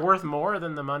 Isn't that worth more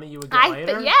than the money you would get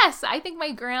later? Yes, I think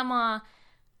my grandma,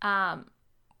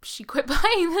 she quit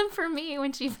buying them for me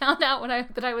when she found out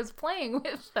that I was playing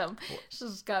with them. She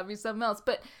just got me something else,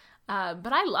 but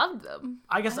I loved them.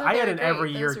 I guess I had an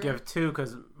every year gift too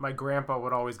because my grandpa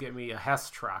would always get me a Hess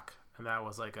truck, and that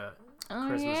was like a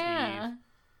Christmas Eve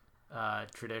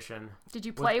tradition. Did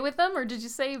you play with them or did you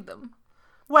save them?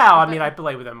 Well, I mean, I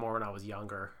played with them more when I was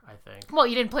younger, I think. Well,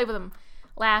 you didn't play with them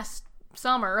last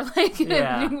summer, like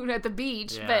at the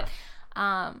beach, yeah.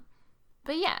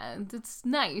 But yeah, it's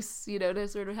nice, to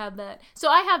sort of have that. So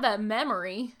I have that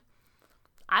memory.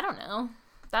 I don't know.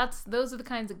 Those are the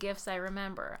kinds of gifts I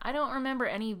remember. I don't remember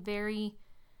any very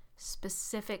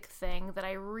specific thing that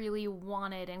I really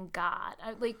wanted and got.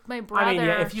 Like my brother. I mean,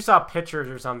 yeah, if you saw pictures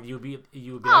or something, you'd be like,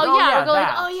 that.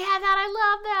 That. Oh yeah, that I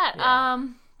love that. Yeah.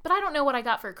 But I don't know what I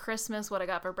got for Christmas. What I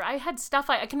got for I had stuff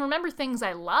I can remember things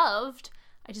I loved.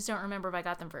 I just don't remember if I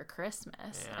got them for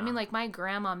Christmas. Yeah. I mean, like my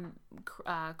grandma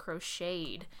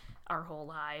crocheted our whole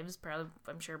lives, probably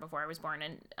I'm sure before I was born,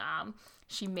 and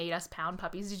she made us pound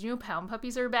puppies. Did you know pound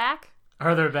puppies are back?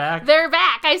 Are they back? They're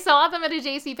back. I saw them at a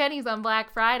JCPenney's on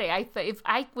Black Friday. If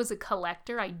I was a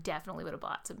collector, I definitely would have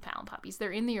bought some pound puppies.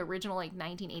 They're in the original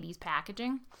 1980s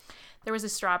packaging. There was a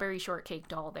strawberry shortcake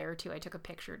doll there too. I took a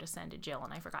picture to send to Jill,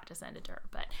 and I forgot to send it to her.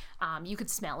 But you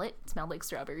could smell it. It smelled like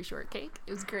strawberry shortcake.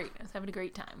 It was great. I was having a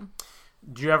great time.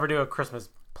 Did you ever do a Christmas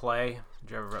play?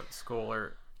 Did you ever at school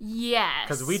or? Yes.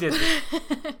 Because we did.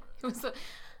 It was.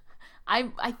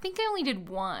 I think I only did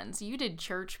one. So you did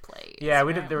church plays. Yeah,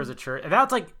 we did. There was a church. And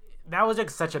that was like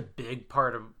such a big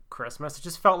part of Christmas. It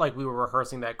just felt like we were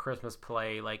rehearsing that Christmas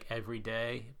play like every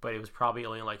day, but it was probably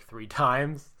only like 3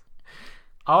 times.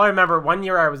 All I remember, one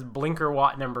year I was Blinker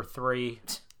Watt number 3.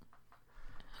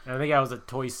 And I think I was a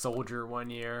toy soldier one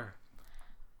year.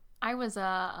 I was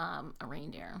a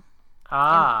reindeer.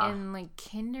 In like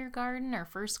kindergarten or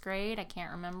first grade, I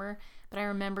can't remember. But I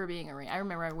remember being I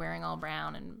remember wearing all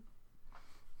brown and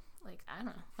like, I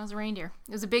don't know. I was a reindeer.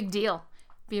 It was a big deal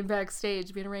being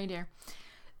backstage, being a reindeer.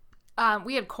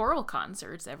 We had choral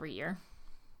concerts every year.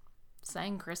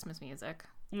 Sang Christmas music.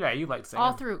 Yeah, you like singing.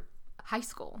 All through high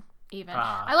school, even.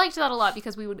 I liked that a lot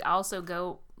because we would also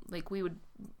go, like, we would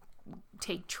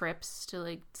take trips to,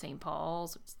 like, St.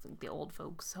 Paul's, which is like the old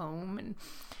folks' home, and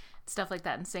stuff like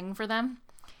that, and sing for them.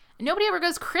 And nobody ever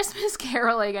goes Christmas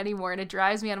caroling anymore, and it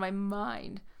drives me out of my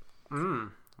mind.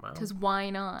 Because why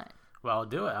not? Well,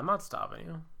 do it. I'm not stopping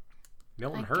you.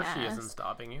 Milton Hershey isn't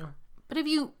stopping you. But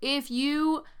if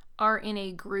you are in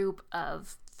a group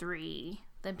of 3,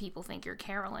 then people think you're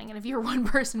caroling. And if you're one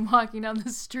person walking down the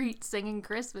street singing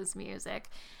Christmas music,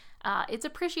 it's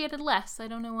appreciated less. I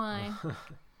don't know why. I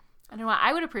don't know why.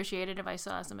 I would appreciate it if I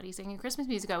saw somebody singing Christmas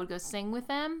music. I would go sing with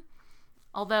them.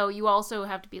 Although you also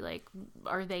have to be like,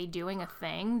 are they doing a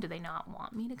thing? Do they not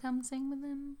want me to come sing with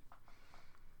them?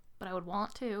 But I would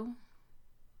want to.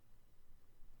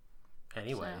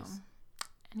 Anyways,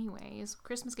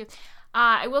 Christmas gift.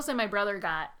 I will say my brother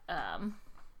got,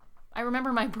 I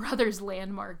remember my brother's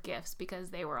landmark gifts because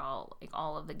they were all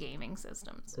of the gaming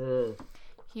systems.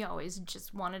 He always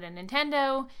just wanted a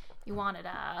Nintendo. He wanted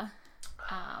a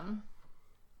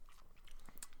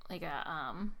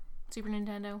Super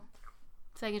Nintendo,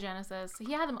 Sega Genesis.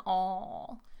 He had them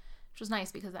all, which was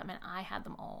nice because that meant I had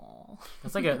them all.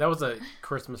 That's that was a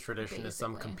Christmas tradition. Is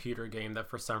some computer game that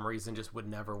for some reason just would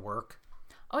never work.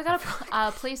 Oh, I got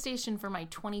a PlayStation for my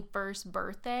 21st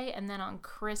birthday, and then on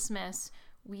Christmas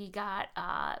we got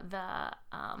the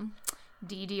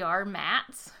DDR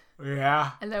mats.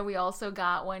 Yeah. And then we also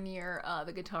got one year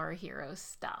the Guitar Hero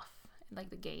stuff, like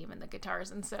the game and the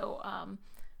guitars. And so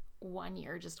one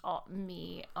year just all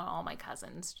my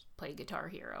cousins played Guitar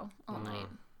Hero all night.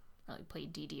 Or like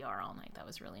played DDR all night. That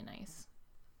was really nice.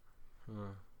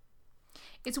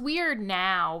 It's weird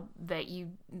now that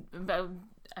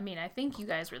I think you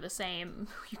guys were the same.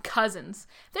 You cousins.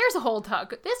 There's a whole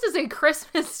talk. This is a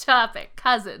Christmas topic.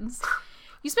 Cousins.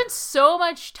 You spend so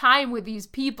much time with these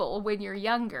people when you're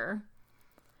younger.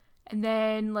 And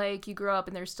then, like, you grow up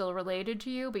and they're still related to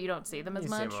you, but you don't see them as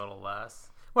much. You see them a little less.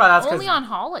 Well, that's only on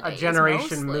holidays. A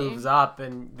generation mostly moves up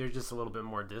and there's just a little bit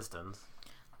more distance.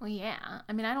 Well, yeah.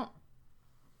 I mean, I don't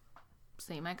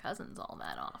see my cousins all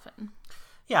that often.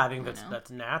 Yeah, I think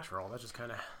that's natural. That just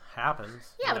kind of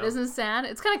happens. Yeah, but isn't it sad?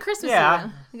 It's kind of Christmas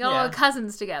season. You got all the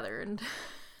cousins together, and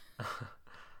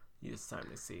it's time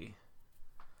to see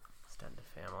extended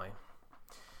family.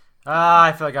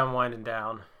 I feel like I'm winding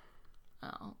down.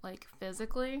 Oh, like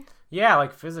physically? Yeah,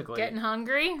 like physically. Getting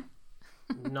hungry?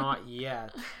 Not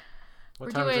yet.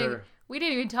 We didn't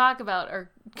even talk about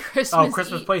our Christmas.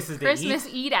 Christmas places to eat. Christmas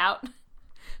eat out.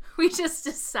 We just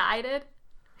decided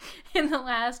in the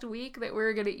last week that we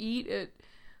were going to eat at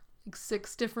like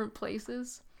 6 different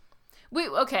places.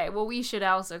 We should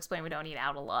also explain we don't eat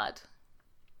out a lot.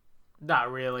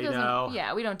 Not really, no.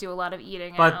 Yeah, we don't do a lot of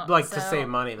eating out. But to save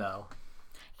money, though.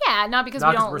 Yeah, not because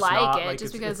we don't like it,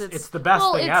 just because it's the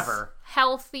best thing ever.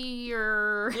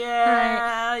 Healthier.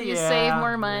 Yeah, you save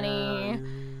more money.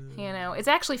 Yeah. It's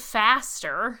actually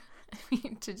faster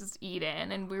to just eat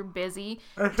in, and we're busy.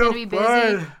 To be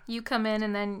busy, you come in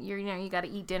and then you got to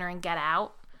eat dinner and get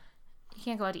out. You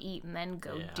can't go out to eat and then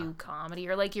go do comedy,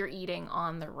 or like you're eating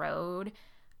on the road.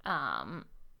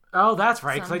 Oh, that's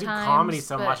right. Because I do comedy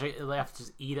so much, I have to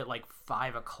just eat at like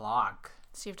 5:00.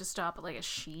 So you have to stop at like a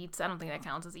Sheetz. I don't think that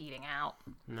counts as eating out.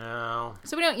 No.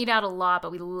 So we don't eat out a lot,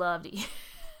 but we love to eat.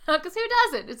 Because who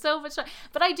doesn't? It's so much fun.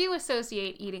 But I do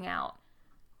associate eating out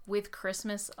with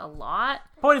Christmas a lot.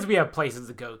 Point is we have places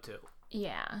to go to.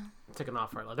 Yeah. Taking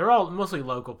off our... They're all mostly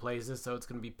local places, so it's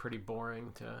going to be pretty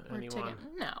boring to anyone.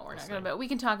 We're not going to. But we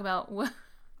can talk about where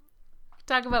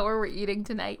we're eating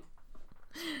tonight.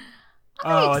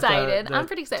 I'm pretty excited. I'm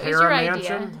pretty excited. It was your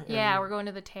idea. Yeah, we're going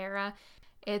to the Terra.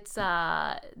 It's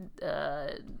an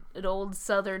old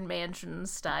Southern mansion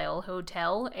style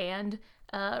hotel and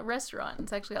restaurant.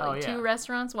 It's actually got two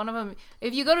restaurants. One of them,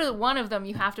 if you go to one of them,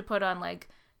 you have to put on like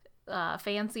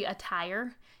fancy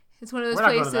attire. It's one of those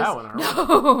places. Not going to that one, are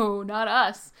we? No, not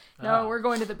us. No, we're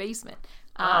going to the basement.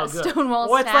 Stonewall's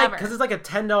Well, it's Tavern. because it's like a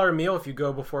 $10 meal if you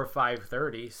go before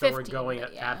 5:30. So we're going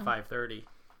at 5:30.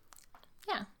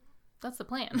 Yeah, that's the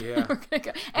plan. Yeah, we're gonna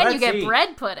go, and you get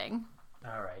bread pudding.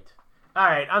 All right.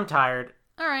 I'm tired.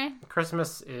 All right.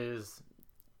 Christmas is.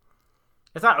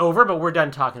 It's not over, but we're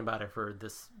done talking about it for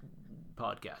this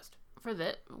podcast.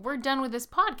 We're done with this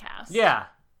podcast. Yeah.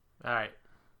 All right.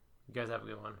 You guys have a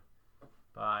good one.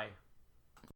 Bye.